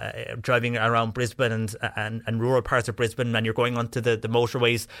 driving around Brisbane and rural parts of Brisbane, and you're going onto the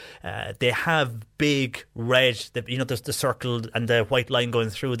motorways. They have big red, there's the circle and the white line going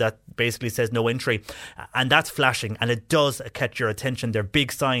through that basically says no entry, and that's flashing, and it does catch your attention. They're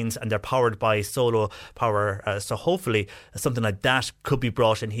big signs and they're powered by solar power, so hopefully something like that could be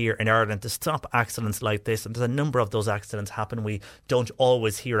brought in here in Ireland to stop accidents like this. And there's a number of those accidents happen. We don't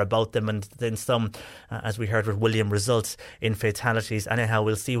always hear about them, and then some, as we heard with William, results in fatalities. Anyhow,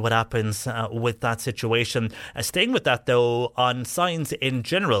 we'll see what happens with that situation. Staying with that though, on signs in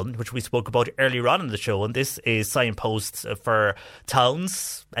general, which we spoke about earlier on in the show, and this is signposts for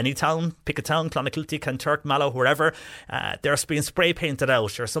towns, any town, pick a town, Clonakilty, Kanturk, Mallow, wherever, they're being spray painted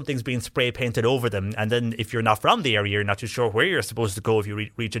out, or something's being spray painted over them, and then if you're not from the area, you're not too sure where you're supposed to go if you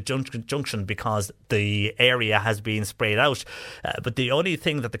reach a junction because the area has been sprayed out. But the only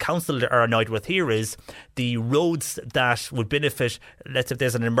thing thing that the council are annoyed with here is the roads that would benefit, let's say if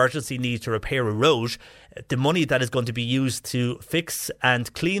there's an emergency need to repair a road, the money that is going to be used to fix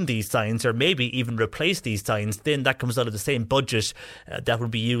and clean these signs, or maybe even replace these signs, then that comes out of the same budget that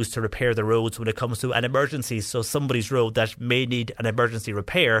would be used to repair the roads when it comes to an emergency. So somebody's road that may need an emergency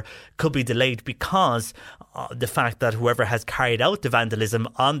repair could be delayed because the fact that whoever has carried out the vandalism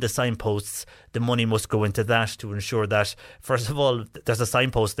on the signposts, the money must go into that to ensure that, first of all, there's a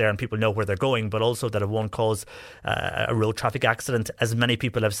signpost there and people know where they're going, but also that it won't cause a road traffic accident, as many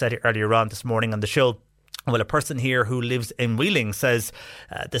people have said earlier on this morning on the show. Well, a person here who lives in Wheeling says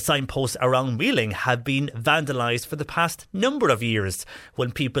the signposts around Wheeling have been vandalised for the past number of years.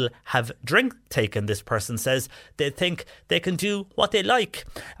 When people have drink taken, this person says, they think they can do what they like.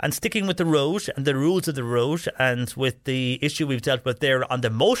 And sticking with the road and the rules of the road, and with the issue we've dealt with there on the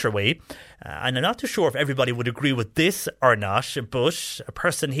motorway, and I'm not too sure if everybody would agree with this or not, but a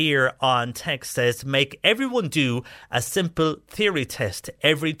person here on text says, make everyone do a simple theory test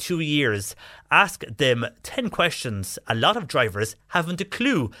every 2 years. Ask them 10 questions. A lot of drivers haven't a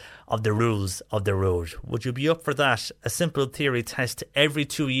clue of the rules of the road. Would you be up for that? A simple theory test every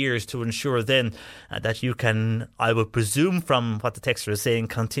 2 years to ensure then that you can, I would presume from what the texter is saying,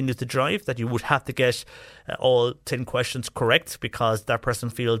 continue to drive, that you would have to get all 10 questions correct, because that person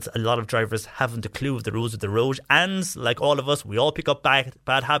feels a lot of drivers haven't a clue of the rules of the road. And like all of us, we all pick up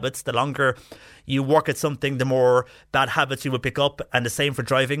bad habits. The longer you work at something, the more bad habits you will pick up, and the same for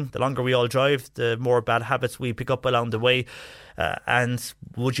driving. The longer we all drive, the more bad habits we pick up along the way. And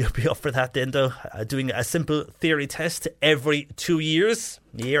would you be up for that then, though? Doing a simple theory test every 2 years?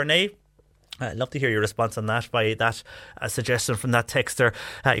 Yea or nay? I'd love to hear your response on that by that suggestion from that texter.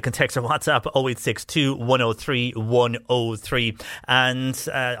 You can text or WhatsApp 0862 103 103. And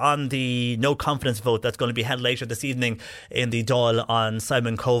on the no confidence vote that's going to be held later this evening in the Dáil on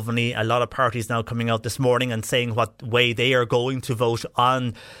Simon Coveney, a lot of parties now coming out this morning and saying what way they are going to vote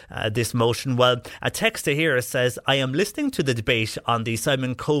on this motion. Well, a texter here says, I am listening to the debate on the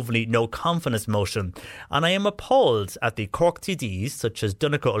Simon Coveney no confidence motion, and I am appalled at the Cork TDs such as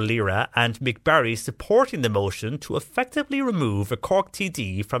Donncha O'Leary and Mick Barry supporting the motion to effectively remove a Cork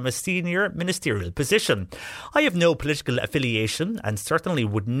TD from a senior ministerial position. I have no political affiliation and certainly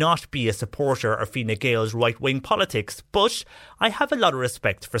would not be a supporter of Fine Gael's right-wing politics, but I have a lot of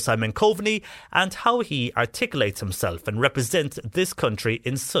respect for Simon Coveney and how he articulates himself and represents this country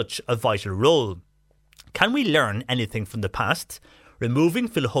in such a vital role. Can we learn anything from the past? Removing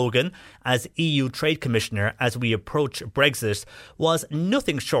Phil Hogan as EU Trade Commissioner as we approach Brexit was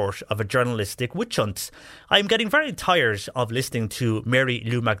nothing short of a journalistic witch hunt. I am getting very tired of listening to Mary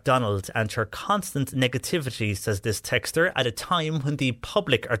Lou MacDonald and her constant negativity, says this texter, at a time when the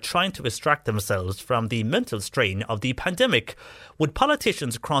public are trying to extract themselves from the mental strain of the pandemic. Would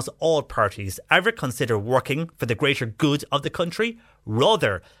politicians across all parties ever consider working for the greater good of the country,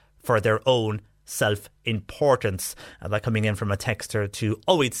 rather for their own self-importance? That coming in from a texter to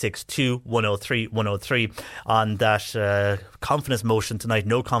 0862 103 103 on that confidence motion tonight,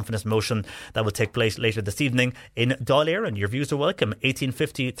 no confidence motion that will take place later this evening in Dáil. And your views are welcome,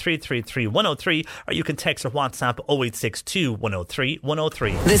 1850 333 103, or you can text or WhatsApp 0862 103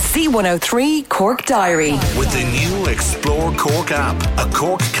 103. The C103 Cork Diary. With the new Explore Cork app, a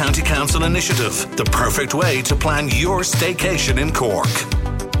Cork County Council initiative, the perfect way to plan your staycation in Cork.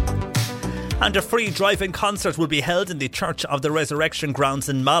 And a free drive-in concert will be held in the Church of the Resurrection grounds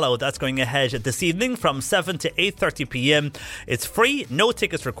in Mallow. That's going ahead this evening from 7 to 8:30pm. It's free, no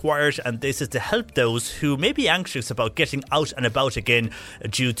tickets required, and this is to help those who may be anxious about getting out and about again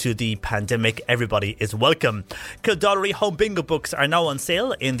due to the pandemic. Everybody is welcome. Kildorrery Home Bingo books are now on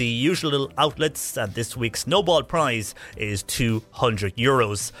sale in the usual outlets, and this week's snowball prize is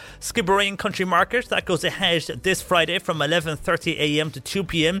 €200. Skibbereen Country Market, that goes ahead this Friday from 11:30am to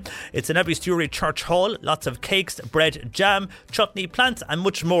 2pm. It's in Abbey Church Hall. Lots of cakes, bread, jam, chutney, plants and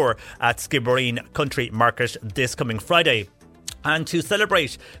much more at Skibbereen Country Market this coming Friday. And to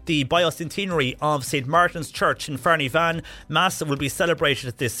celebrate the bicentenary of St Martin's Church in Farneyvan, Mass will be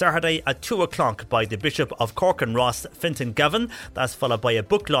celebrated this Saturday at 2 o'clock by the Bishop of Cork and Ross, Fintan Gavin. That's followed by a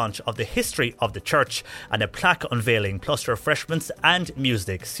book launch of the history of the church and a plaque unveiling, plus refreshments and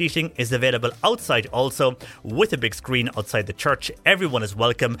music. Seating is available outside also, with a big screen outside the church. Everyone is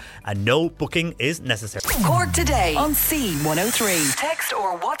welcome and no booking is necessary. Cork Today on C103. Text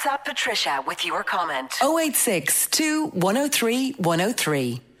or WhatsApp Patricia with your comment. 0862 103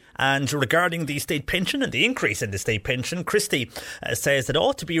 103. And regarding the state pension and the increase in the state pension, Christie says it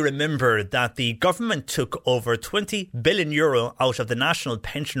ought to be remembered that the government took over €20 billion out of the National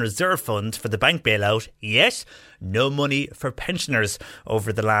Pension Reserve Fund for the bank bailout, yet no money for pensioners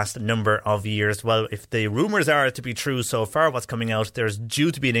over the last number of years. Well, if the rumours are to be true so far, what's coming out, there's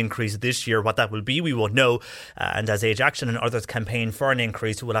due to be an increase this year. What that will be, we won't know. And as Age Action and others campaign for an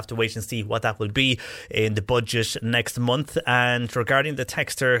increase, we'll have to wait and see what that will be in the budget next month. And regarding the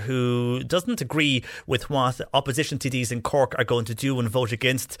texter who doesn't agree with what opposition TDs in Cork are going to do and vote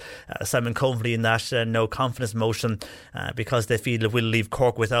against Simon Coveney in that no confidence motion because they feel it will leave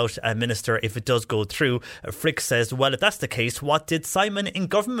Cork without a minister if it does go through, Frick says, well, if that's the case, what did Simon in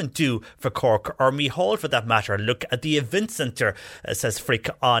government do for Cork, or Meath for that matter? Look at the event centre, says Frick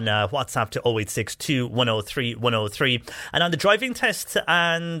on WhatsApp to 0862 103 103. And on the driving test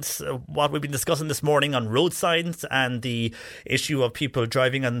and what we've been discussing this morning on road signs and the issue of people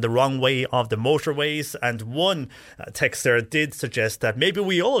driving on the wrong way of the motorways, and one texter did suggest that maybe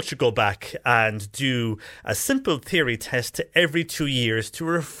we all should go back and do a simple theory test every 2 years to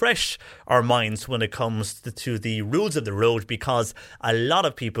refresh our minds when it comes to the rules of the road, because a lot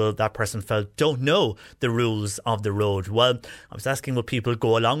of people, that person felt, don't know the rules of the road. Well, I was asking, will people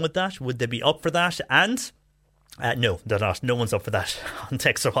go along with that? Would they be up for that? And no, they're not. No one's up for that on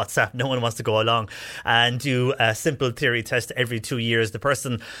text or WhatsApp. No one wants to go along and do a simple theory test every 2 years. The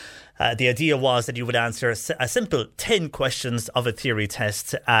person, the idea was that you would answer a simple 10 questions of a theory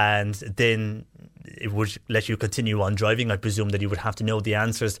test, and then it would let you continue on driving. I presume that you would have to know the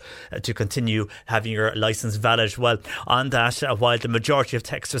answers to continue having your licence valid. Well, on that, while the majority of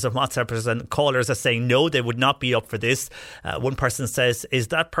texters and WhatsAppers and callers are saying no, they would not be up for this. One person says, is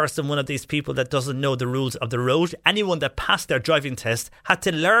that person one of these people that doesn't know the rules of the road? Anyone that passed their driving test had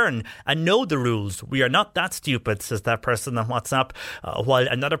to learn and know the rules. We are not that stupid, says that person on WhatsApp. While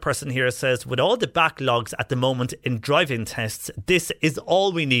another person here says, with all the backlogs at the moment in driving tests, this is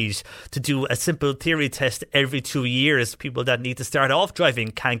all we need to do a simple theory test every 2 years. People that need to start off driving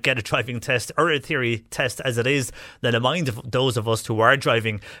can't get a driving test or a theory test as it is. Then mind of those of us who are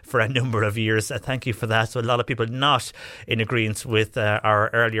driving for a number of years. Thank you for that. So a lot of people not in agreement with our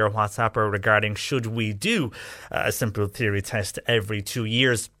earlier WhatsApper regarding should we do a simple theory test every 2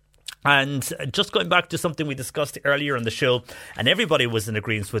 years. And just going back to something we discussed earlier on the show, and everybody was in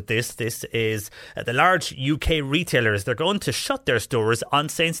agreement with this is the large UK retailers. They're going to shut their stores on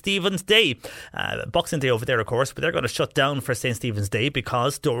St. Stephen's Day. Boxing Day over there, of course, but they're going to shut down for St. Stephen's Day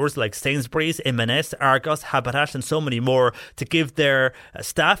because stores like Sainsbury's, M&S, Argos, Habitat and so many more, to give their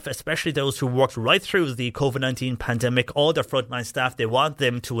staff, especially those who worked right through the COVID-19 pandemic, all their frontline staff, they want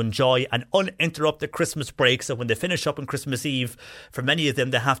them to enjoy an uninterrupted Christmas break. So when they finish up on Christmas Eve, for many of them,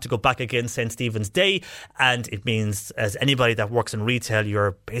 they have to go back again St. Stephen's Day, and it means, as anybody that works in retail,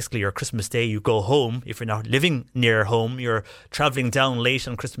 your Christmas Day, you go home. If you're not living near home, you're travelling down late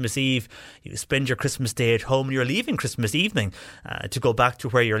on Christmas Eve, you spend your Christmas Day at home, you're leaving Christmas evening to go back to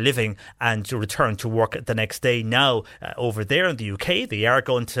where you're living and to return to work the next day. Now over there in the UK, they are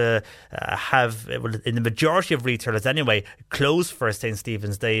going to have, in the majority of retailers anyway, close for St.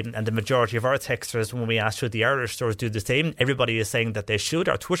 Stephen's Day, and the majority of our texters, when we asked should the Irish stores do the same, everybody is saying that they should.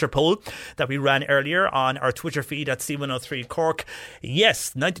 Our Twitter poll that we ran earlier on our Twitter feed at C103 Cork,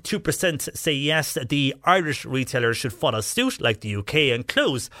 yes, 92% say yes, the Irish retailers should follow suit like the UK and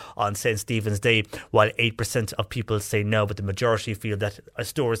close on St. Stephen's Day, while 8% of people say no, but the majority feel that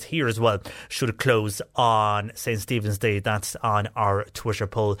stores here as well should close on St. Stephen's Day. That's on our Twitter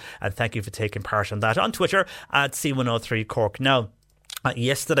poll, and thank you for taking part on that on Twitter at C103 Cork. Now,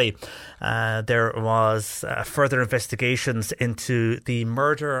 yesterday, there was further investigations into the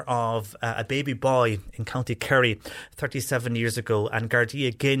murder of a baby boy in County Kerry 37 years ago, and Gardaí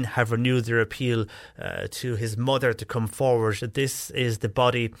again have renewed their appeal to his mother to come forward. This is the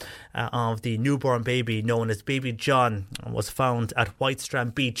body of the newborn baby known as Baby John, was found at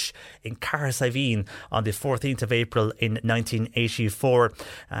Whitestrand Beach in Carrickaveen on the 14th of April in 1984,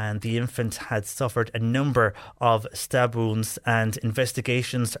 and the infant had suffered a number of stab wounds, and investigations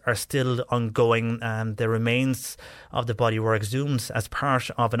are still ongoing. The remains of the body were exhumed as part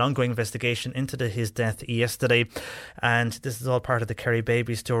of an ongoing investigation into his death yesterday, and this is all part of the Kerry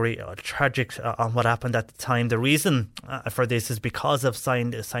baby story. Tragic on what happened at the time. The reason for this is because of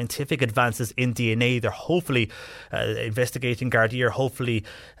scientific advances in DNA. They're hopefully investigating, Gardaí are hopefully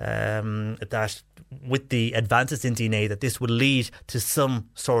that with the advances in DNA that this would lead to some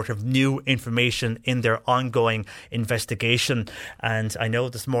sort of new information in their ongoing investigation. And I know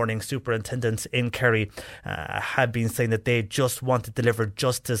this morning superintendents in Kerry have been saying that they just want to deliver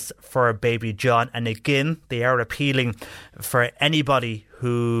justice for baby John, and again they are appealing for anybody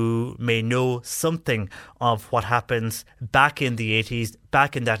who may know something of what happened back in the 80s,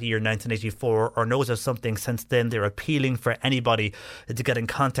 back in that year 1984, or knows of something since then, they're appealing for anybody to get in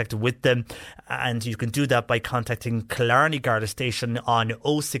contact with them. And you can do that by contacting Killarney Garda Station on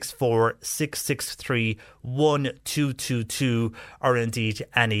 064 663 1222, or indeed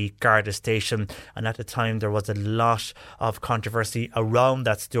any Garda station. And at the time there was a lot of controversy around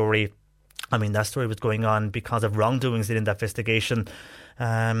that story. I mean, that story was going on because of wrongdoings in that investigation.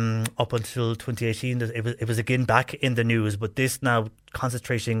 Up until 2018, it was again back in the news, but this now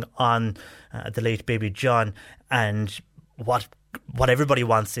concentrating on the late baby John. And what everybody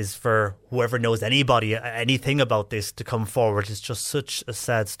wants is for whoever knows anything about this to come forward. It's just such a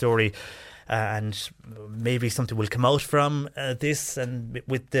sad story. And maybe something will come out from this, and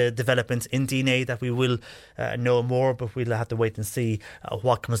with the developments in DNA that we will know more, but we'll have to wait and see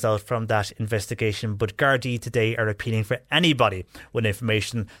what comes out from that investigation. But Gardaí today are appealing for anybody with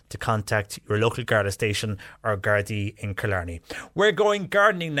information to contact your local Garda station or Gardaí in Killarney. We're going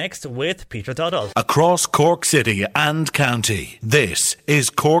gardening next with Peter Dowdall. Across Cork City and County, this is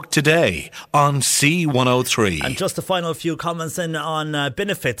Cork Today on C103. And just a final few comments in on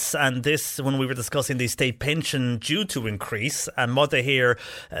benefits, and this when we were discussing the state pension due to increase. And mother here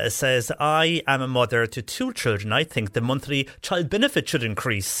says, I am a mother to 2 children. I think the monthly child benefit should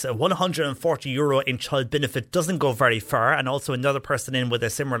increase. €140 in child benefit doesn't go very far. And also another person in with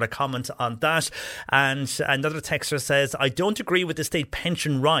a similar comment on that. And another texter says, I don't agree with the state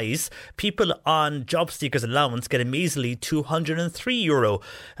pension rise. People on job seekers allowance get a measly €203.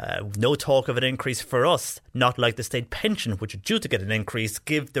 No talk of an increase for us. Not like the state pension, which are due to get an increase,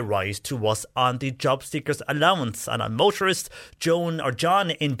 give the rise to us on the job seekers allowance. And a motorist,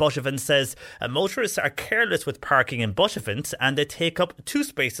 John in Bushevant says, motorists are careless with parking in Bushevant and they take up 2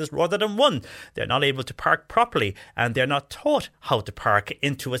 spaces rather than 1. They're not able to park properly and they're not taught how to park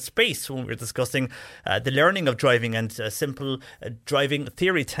into a space. When we were discussing the learning of driving and a simple driving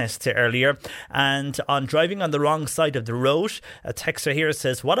theory test earlier. And on driving on the wrong side of the road, a texter here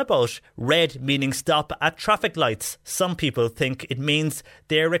says, what about red meaning stop at traffic lights? Some people think it means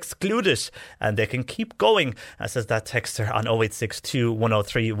they're excluded and they can keep going, says that texter on 0862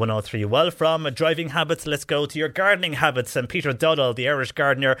 103 103. Well, from driving habits, let's go to your gardening habits. And Peter Dowdall, the Irish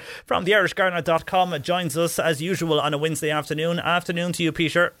gardener from theirishgardener.com, joins us as usual on a Wednesday afternoon. Afternoon to you,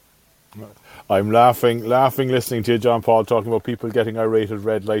 Peter. I'm laughing listening to you, John Paul, talking about people getting irate at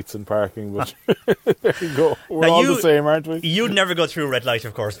red lights and parking. But there you go. We're all the same, aren't we? You'd never go through a red light,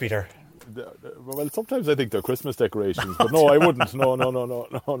 of course, Peter. Well, sometimes I think they're Christmas decorations, but no, I wouldn't. No,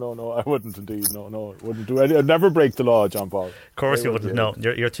 I wouldn't indeed. No, I wouldn't do any. I'd never break the law, John Paul. Of course you wouldn't. No,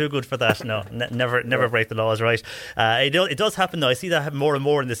 you're too good for that. No, never break the laws, right? It does happen though. I see that more and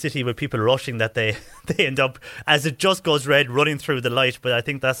more in the city with people rushing that they end up, as it just goes red, running through the light. But I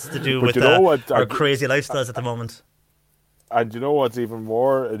think that's to do with our crazy lifestyles at the moment. And you know what's even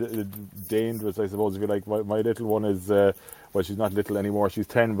more dangerous, I suppose, if you like, my little one is, well, she's not little anymore, she's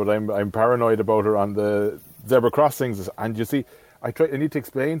 10, but I'm paranoid about her on the zebra crossings. And you see, I need to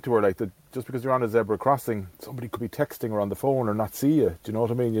explain to her, like, that just because you're on a zebra crossing, somebody could be texting her on the phone or not see you. Do you know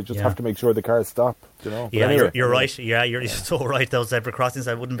what I mean? You just have to make sure the cars stop. Do you know? Yeah, anyway, you're right. Yeah, you're so right. Those zebra crossings,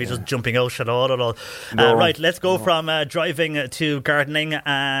 I wouldn't be just jumping out at all. No, right, let's go from driving to gardening.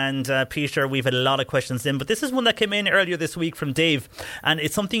 And Peter, we've had a lot of questions in, but this is one that came in earlier this week from Dave, and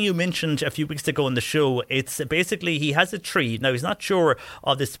it's something you mentioned a few weeks ago in the show. It's basically, he has a tree. Now, he's not sure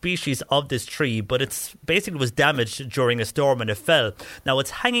of the species of this tree, but it's basically was damaged during a storm and it fell. Now,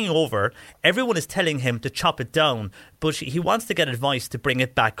 it's hanging over. Everyone is telling him to chop it down, but he wants to get advice to bring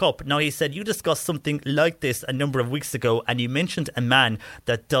it back up. Now, he said you discussed something like this a number of weeks ago, and you mentioned a man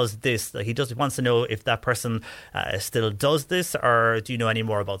that does this. He wants to know if that person still does this, or do you know any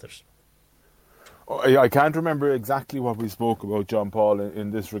more about it? I can't remember exactly what we spoke about, John Paul,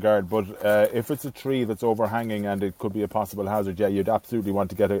 in this regard, but if it's a tree that's overhanging and it could be a possible hazard, yeah, you'd absolutely want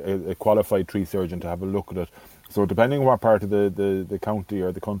to get a qualified tree surgeon to have a look at it. So depending on what part of the county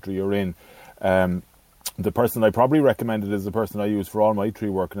or the country you're in, the person I probably recommended is the person I use for all my tree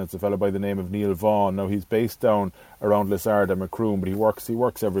work, and it's a fellow by the name of Neil Vaughan. Now, he's based down around Lissard and Macroom, but he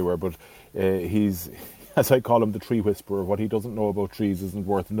works everywhere, but he's, as I call him, the tree whisperer. What he doesn't know about trees isn't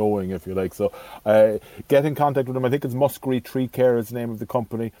worth knowing, if you like. So get in contact with him. I think it's Muskerry Tree Care is the name of the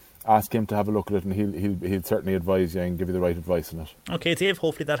company. ask him to have a look at it, and he'll certainly advise you and give you the right advice on it. Okay, Dave,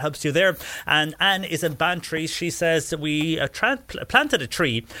 hopefully that helps you there. And Anne is in Bantry. She says that we planted a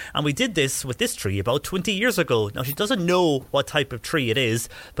tree, and we did this with this tree about 20 years ago. Now, she doesn't know what type of tree it is,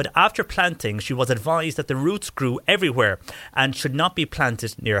 but after planting, she was advised that the roots grew everywhere and should not be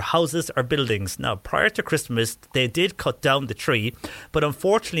planted near houses or buildings. Now, prior to Christmas, they did cut down the tree, but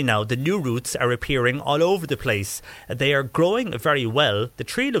unfortunately now the new roots are appearing all over the place. They are growing very well. The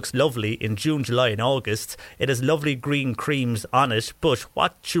tree looks lovely in June, July and August. It has lovely green creams on it, but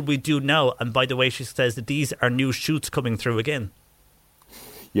what should we do now? And by the way, she says that these are new shoots coming through again.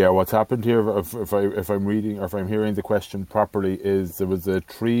 Yeah, what's happened here, if I'm reading or if I'm hearing the question properly, is there was a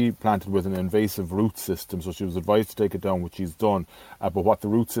tree planted with an invasive root system, so she was advised to take it down, which she's done. But what the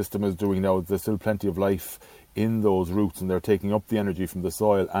root system is doing now is there's still plenty of life in those roots, and they're taking up the energy from the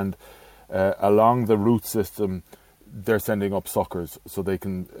soil, and along the root system they're sending up suckers, so they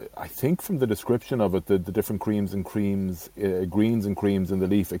can, I think from the description of it, the different greens and creams in the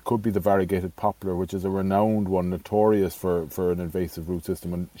leaf, it could be the variegated poplar, which is a renowned one, notorious for an invasive root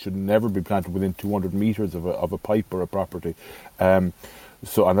system, and should never be planted within 200 metres of a pipe or a property.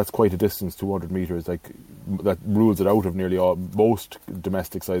 So, and that's quite a distance, 200 metres, like that rules it out of nearly most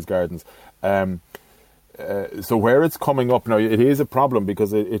domestic sized gardens. So where it's coming up now, it is a problem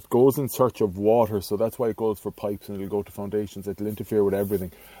because it goes in search of water, so that's why it goes for pipes, and it'll go to foundations. It'll interfere with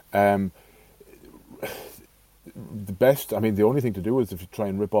everything. The only thing to do is if you try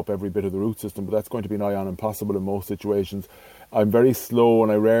and rip up every bit of the root system, but that's going to be nigh on impossible in most situations. I'm very slow,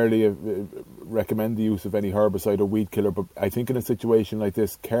 and I rarely recommend the use of any herbicide or weed killer, but I think in a situation like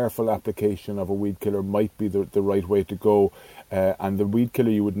this, careful application of a weed killer might be the right way to go. And the weed killer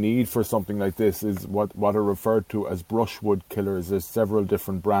you would need for something like this is what are referred to as brushwood killers. There's several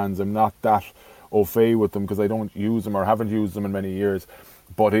different brands. I'm not that au fait with them because I don't use them or haven't used them in many years.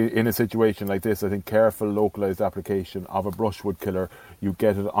 But in a situation like this, I think careful localised application of a brushwood killer, you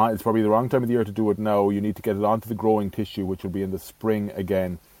get it on. It's probably the wrong time of the year to do it now. You need to get it onto the growing tissue, which will be in the spring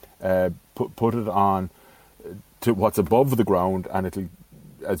again. Put it on to what's above the ground, and it'll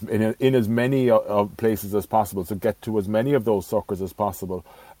in as many places as possible. So get to as many of those suckers as possible,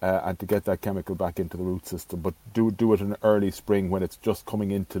 and to get that chemical back into the root system. But do it in early spring when it's just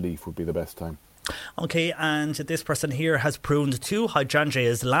coming into leaf would be the best time. Okay, and this person here has pruned 2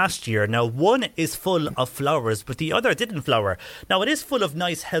 hydrangeas last year. Now, one is full of flowers, but the other didn't flower. Now, it is full of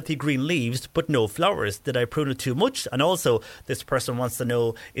nice, healthy green leaves, but no flowers. Did I prune it too much? And also, this person wants to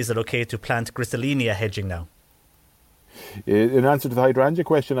know, is it okay to plant Gristolinia hedging now? In answer to the hydrangea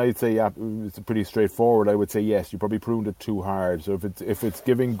question, I'd say it's pretty straightforward. I would say yes, you probably pruned it too hard. So if it's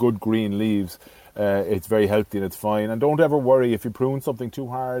giving good green leaves, it's very healthy and it's fine. And don't ever worry if you prune something too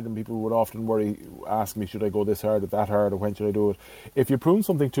hard, and people would often ask me, should I go this hard or that hard, or when should I do it? If you prune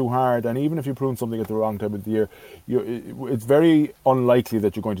something too hard, and even if you prune something at the wrong time of the year, it's very unlikely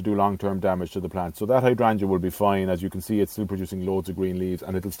that you're going to do long-term damage to the plant. So that hydrangea will be fine. As you can see, it's still producing loads of green leaves,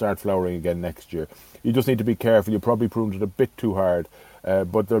 and it'll start flowering again next year. You just need to be careful. You probably pruned it a bit too hard,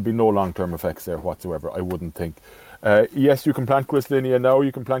 but there'll be no long-term effects there whatsoever, I wouldn't think. Yes, you can plant Gristolinia now.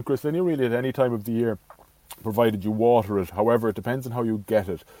 You can plant Gristolinia really at any time of the year, provided you water it. However, it depends on how you get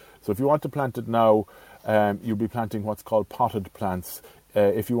it. So if you want to plant it now, you'll be planting what's called potted plants.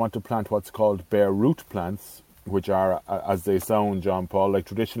 If you want to plant what's called bare root plants, which are, as they sound, John Paul, like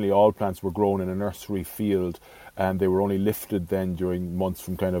traditionally all plants were grown in a nursery field, and they were only lifted then during months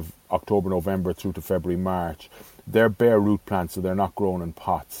from kind of October, November through to February, March. They're bare root plants, so they're not grown in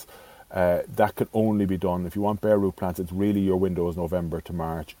pots. That could only be done if you want bare root plants. It's really your window is November to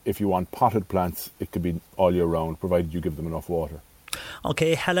March. If you want potted plants, it could be all year round, provided you give them enough water.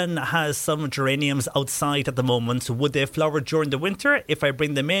 Okay, Helen has some geraniums outside at the moment. Would they flower during the winter if I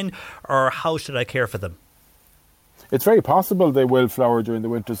bring them in, or how should I care for them? It's very possible they will flower during the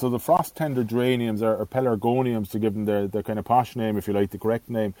winter. So the frost tender geraniums are pelargoniums, to give them their kind of posh name, if you like, the correct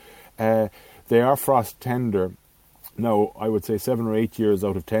name. They are frost tender. Now, I would say 7 or 8 years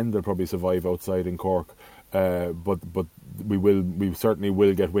out of 10 they'll probably survive outside in Cork, but we certainly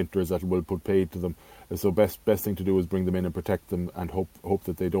will get winters that will put paid to them. So best thing to do is bring them in and protect them, and hope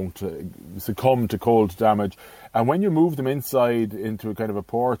that they don't succumb to cold damage. And when you move them inside into a kind of a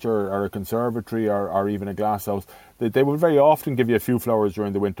porch or a conservatory or even a glass house, they will very often give you a few flowers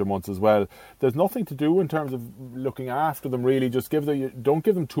during the winter months as well. There's nothing to do in terms of looking after them really. Just don't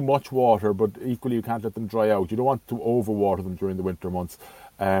give them too much water, but equally you can't let them dry out. You don't want to overwater them during the winter months.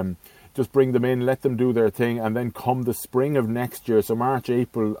 Just bring them in, let them do their thing, and then come the spring of next year, so March,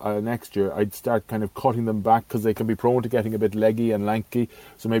 April next year, I'd start kind of cutting them back, because they can be prone to getting a bit leggy and lanky,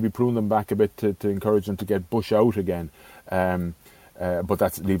 so maybe prune them back a bit to encourage them to get bush out again. but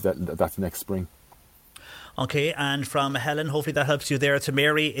that's next spring. Okay, and from Helen, hopefully that helps you there, to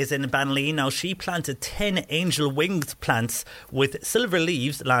Mary is in Banleen. Now, she planted 10 angel winged plants with silver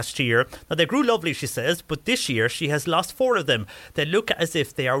leaves last year. Now, they grew lovely, she says, but this year she has lost 4 of them. They look as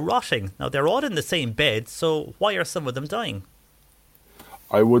if they are rotting. Now, they're all in the same bed, so why are some of them dying?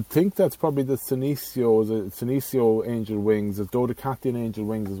 I would think that's probably the Senecio angel wings, the Dodecathian angel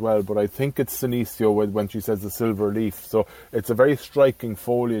wings as well, but I think it's Senecio when she says the silver leaf. So it's a very striking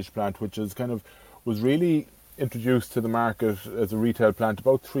foliage plant, which is was really introduced to the market as a retail plant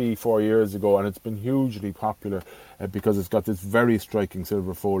about 3-4 years ago, and it's been hugely popular because it's got this very striking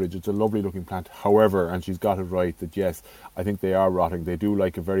silver foliage. It's a lovely looking plant. However, and she's got it right, that yes, I think they are rotting. They do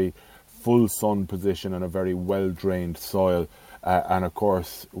like a very full sun position and a very well drained soil. And of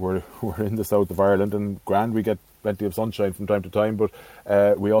course, we're in the south of Ireland, and grand, we get plenty of sunshine from time to time, but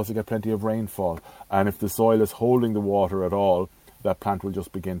we also get plenty of rainfall. And if the soil is holding the water at all, that plant will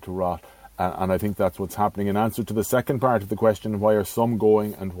just begin to rot. And I think that's what's happening. In answer to the second part of the question, why are some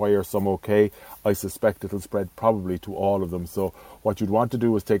going and why are some okay, I suspect it'll spread probably to all of them. So what you'd want to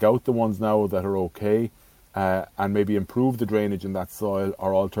do is take out the ones now that are okay, and maybe improve the drainage in that soil,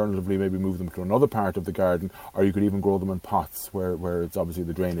 or alternatively maybe move them to another part of the garden, or you could even grow them in pots where it's obviously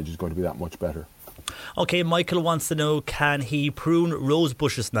the drainage is going to be that much better. Okay, Michael wants to know, can he prune rose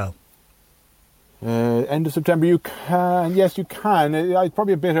bushes now? End of September you can. Yes, you can. It's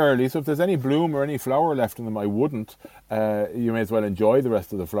probably a bit early, so if there's any bloom or any flower left in them, I wouldn't. You may as well enjoy the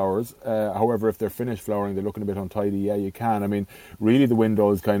rest of the flowers. However, if they're finished flowering, they're looking a bit untidy, yeah, you can. I mean, really the window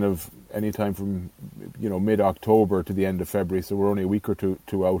is kind of any time from mid-October to the end of February, so we're only a week or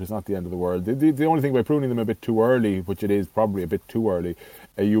two out. It's not the end of the world. The only thing by pruning them a bit too early, which it is probably a bit too early,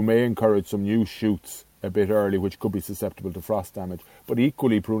 you may encourage some new shoots a bit early, which could be susceptible to frost damage, but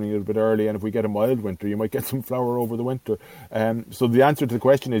equally pruning it a bit early, and if we get a mild winter, you might get some flower over the winter. So the answer to the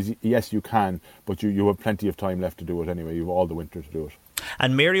question is yes, you can, but you have plenty of time left to do it anyway. You have all the winter to do it.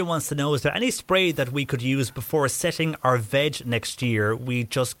 And Mary wants to know, is there any spray that we could use before setting our veg next year? We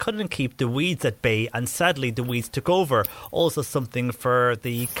just couldn't keep the weeds at bay, and sadly the weeds took over. Also something for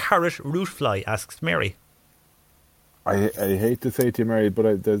the carrot root fly, asks Mary. I hate to say to you, Mary,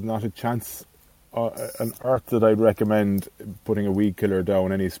 but there's not a chance on earth that I'd recommend putting a weed killer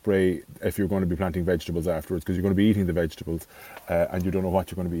down any spray if you're going to be planting vegetables afterwards, because you're going to be eating the vegetables and you don't know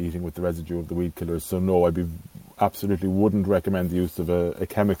what you're going to be eating with the residue of the weed killers. So no, absolutely wouldn't recommend the use of a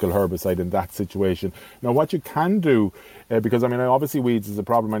chemical herbicide in that situation. Now, what you can do, because I mean, obviously weeds is a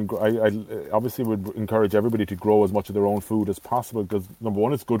problem, and I obviously would encourage everybody to grow as much of their own food as possible, because number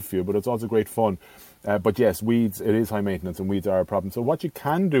one, it's good for you, but it's also great fun. But yes, weeds, it is high maintenance, and weeds are a problem. So what you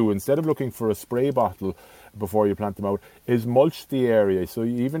can do, instead of looking for a spray bottle before you plant them out, is mulch the area. So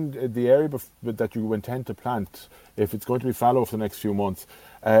even the area that you intend to plant, if it's going to be fallow for the next few months,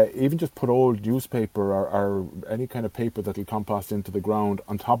 even just put old newspaper or any kind of paper that will compost into the ground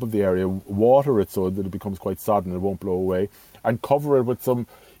on top of the area, water it so that it becomes quite sodden, it won't blow away, and cover it with some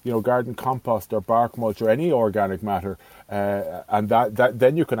garden compost or bark mulch or any organic matter, and that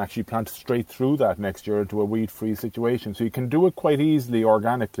then you can actually plant straight through that next year into a weed-free situation. So you can do it quite easily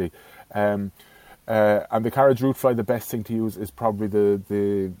organically. And the carrot root fly, the best thing to use is probably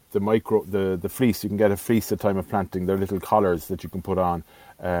the fleece. You can get a fleece at time of planting. They're little collars that you can put on,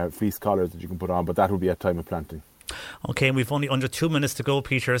 fleece collars that you can put on, but that will be at time of planting. Okay, and we've only under 2 minutes to go,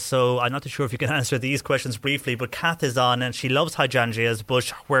 Peter, so I'm not too sure if you can answer these questions briefly, but Kath is on and she loves hydrangeas, but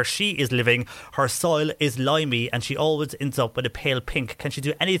where she is living, her soil is limey and she always ends up with a pale pink. Can she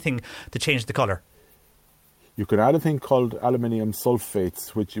do anything to change the colour? You can add a thing called aluminium sulfates,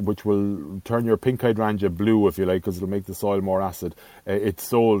 which will turn your pink hydrangea blue, if you like, because it'll make the soil more acid. It's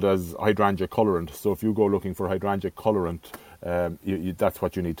sold as hydrangea colorant, so if you go looking for hydrangea colorant, that's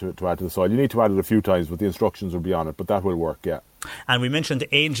what you need to add to the soil. You need to add it a few times, but the instructions will be on it, but that will work, yeah. And we mentioned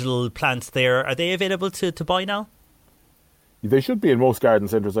angel plants there. Are they available to buy now? They should be in most garden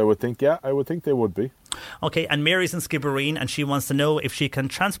centres, I would think. Yeah, I would think they would be. Okay, and Mary's in Skibbereen, and she wants to know if she can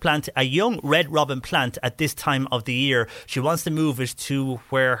transplant a young red robin plant at this time of the year. She wants to move it to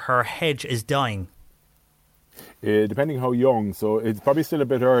where her hedge is dying. Depending how young, so it's probably still a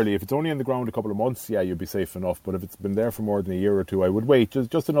bit early. If it's only in the ground a couple of months, yeah, you'd be safe enough. But if it's been there for more than a year or two, I would wait.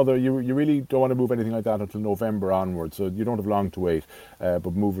 Just another, you really don't want to move anything like that until November onwards, so you don't have long to wait,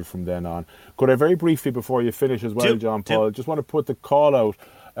 but move it from then on. Could I very briefly, before you finish as well, John Paul, just want to put the call out.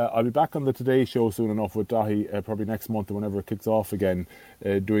 I'll be back on the Today Show soon enough with Dahi, probably next month or whenever it kicks off again,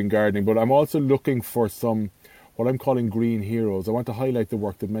 doing gardening. But I'm also looking for some what I'm calling green heroes. I want to highlight the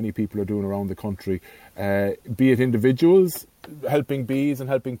work that many people are doing around the country, be it individuals helping bees and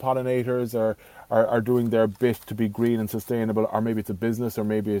helping pollinators, or are doing their bit to be green and sustainable, or maybe it's a business, or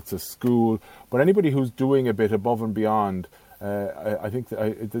maybe it's a school. But anybody who's doing a bit above and beyond, I think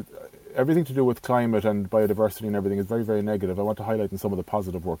everything to do with climate and biodiversity and everything is very, very negative. I want to highlight some of the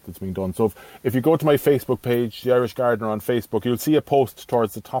positive work that's being done. So if you go to my Facebook page, The Irish Gardener on Facebook, you'll see a post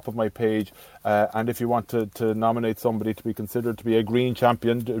towards the top of my page. And if you want to nominate somebody to be considered to be a green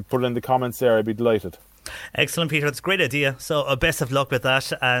champion, put it in the comments there. I'd be delighted. Excellent, Peter. That's a great idea. So best of luck with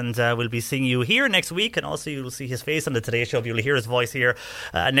that, and we'll be seeing you here next week, and also you'll see his face on the Today Show. You'll hear his voice here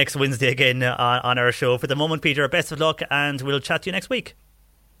next Wednesday again on our show. For the moment, Peter, best of luck, and we'll chat to you next week.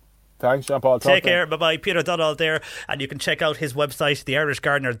 Thanks, Jean-Paul. Take care. Bye-bye. Peter Duddall there. And you can check out his website,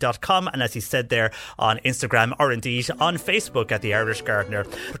 theirishgardener.com, and as he said there, on Instagram or indeed on Facebook at The Irish Gardener.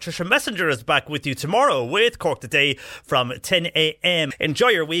 Patricia Messenger is back with you tomorrow with Cork Today from 10 a.m. Enjoy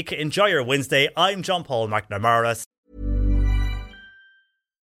your week. Enjoy your Wednesday. I'm John Paul McNamara.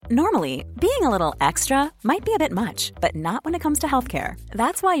 Normally, being a little extra might be a bit much, but not when it comes to healthcare.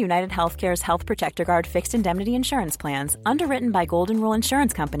 That's why United Healthcare's Health Protector Guard fixed indemnity insurance plans, underwritten by Golden Rule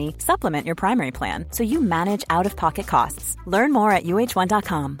Insurance Company, supplement your primary plan so you manage out-of-pocket costs. Learn more at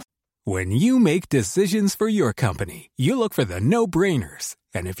uh1.com. When you make decisions for your company, you look for the no-brainers.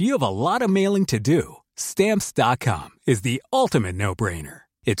 And if you have a lot of mailing to do, Stamps.com is the ultimate no-brainer.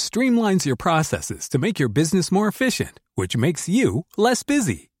 It streamlines your processes to make your business more efficient, which makes you less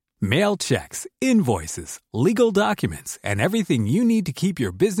busy. Mail checks, invoices, legal documents, and everything you need to keep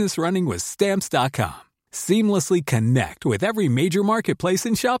your business running with Stamps.com. Seamlessly connect with every major marketplace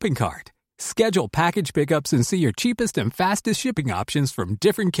and shopping cart. Schedule package pickups and see your cheapest and fastest shipping options from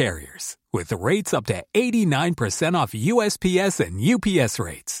different carriers, with rates up to 89% off USPS and UPS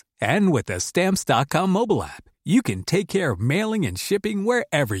rates. And with the Stamps.com mobile app, you can take care of mailing and shipping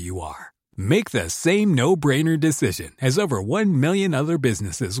wherever you are. Make the same no-brainer decision as over 1 million other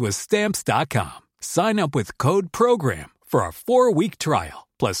businesses with Stamps.com. Sign up with code PROGRAM for a 4-week trial,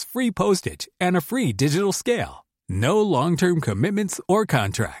 plus free postage and a free digital scale. No long-term commitments or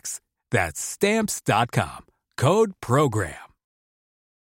contracts. That's Stamps.com. Code PROGRAM.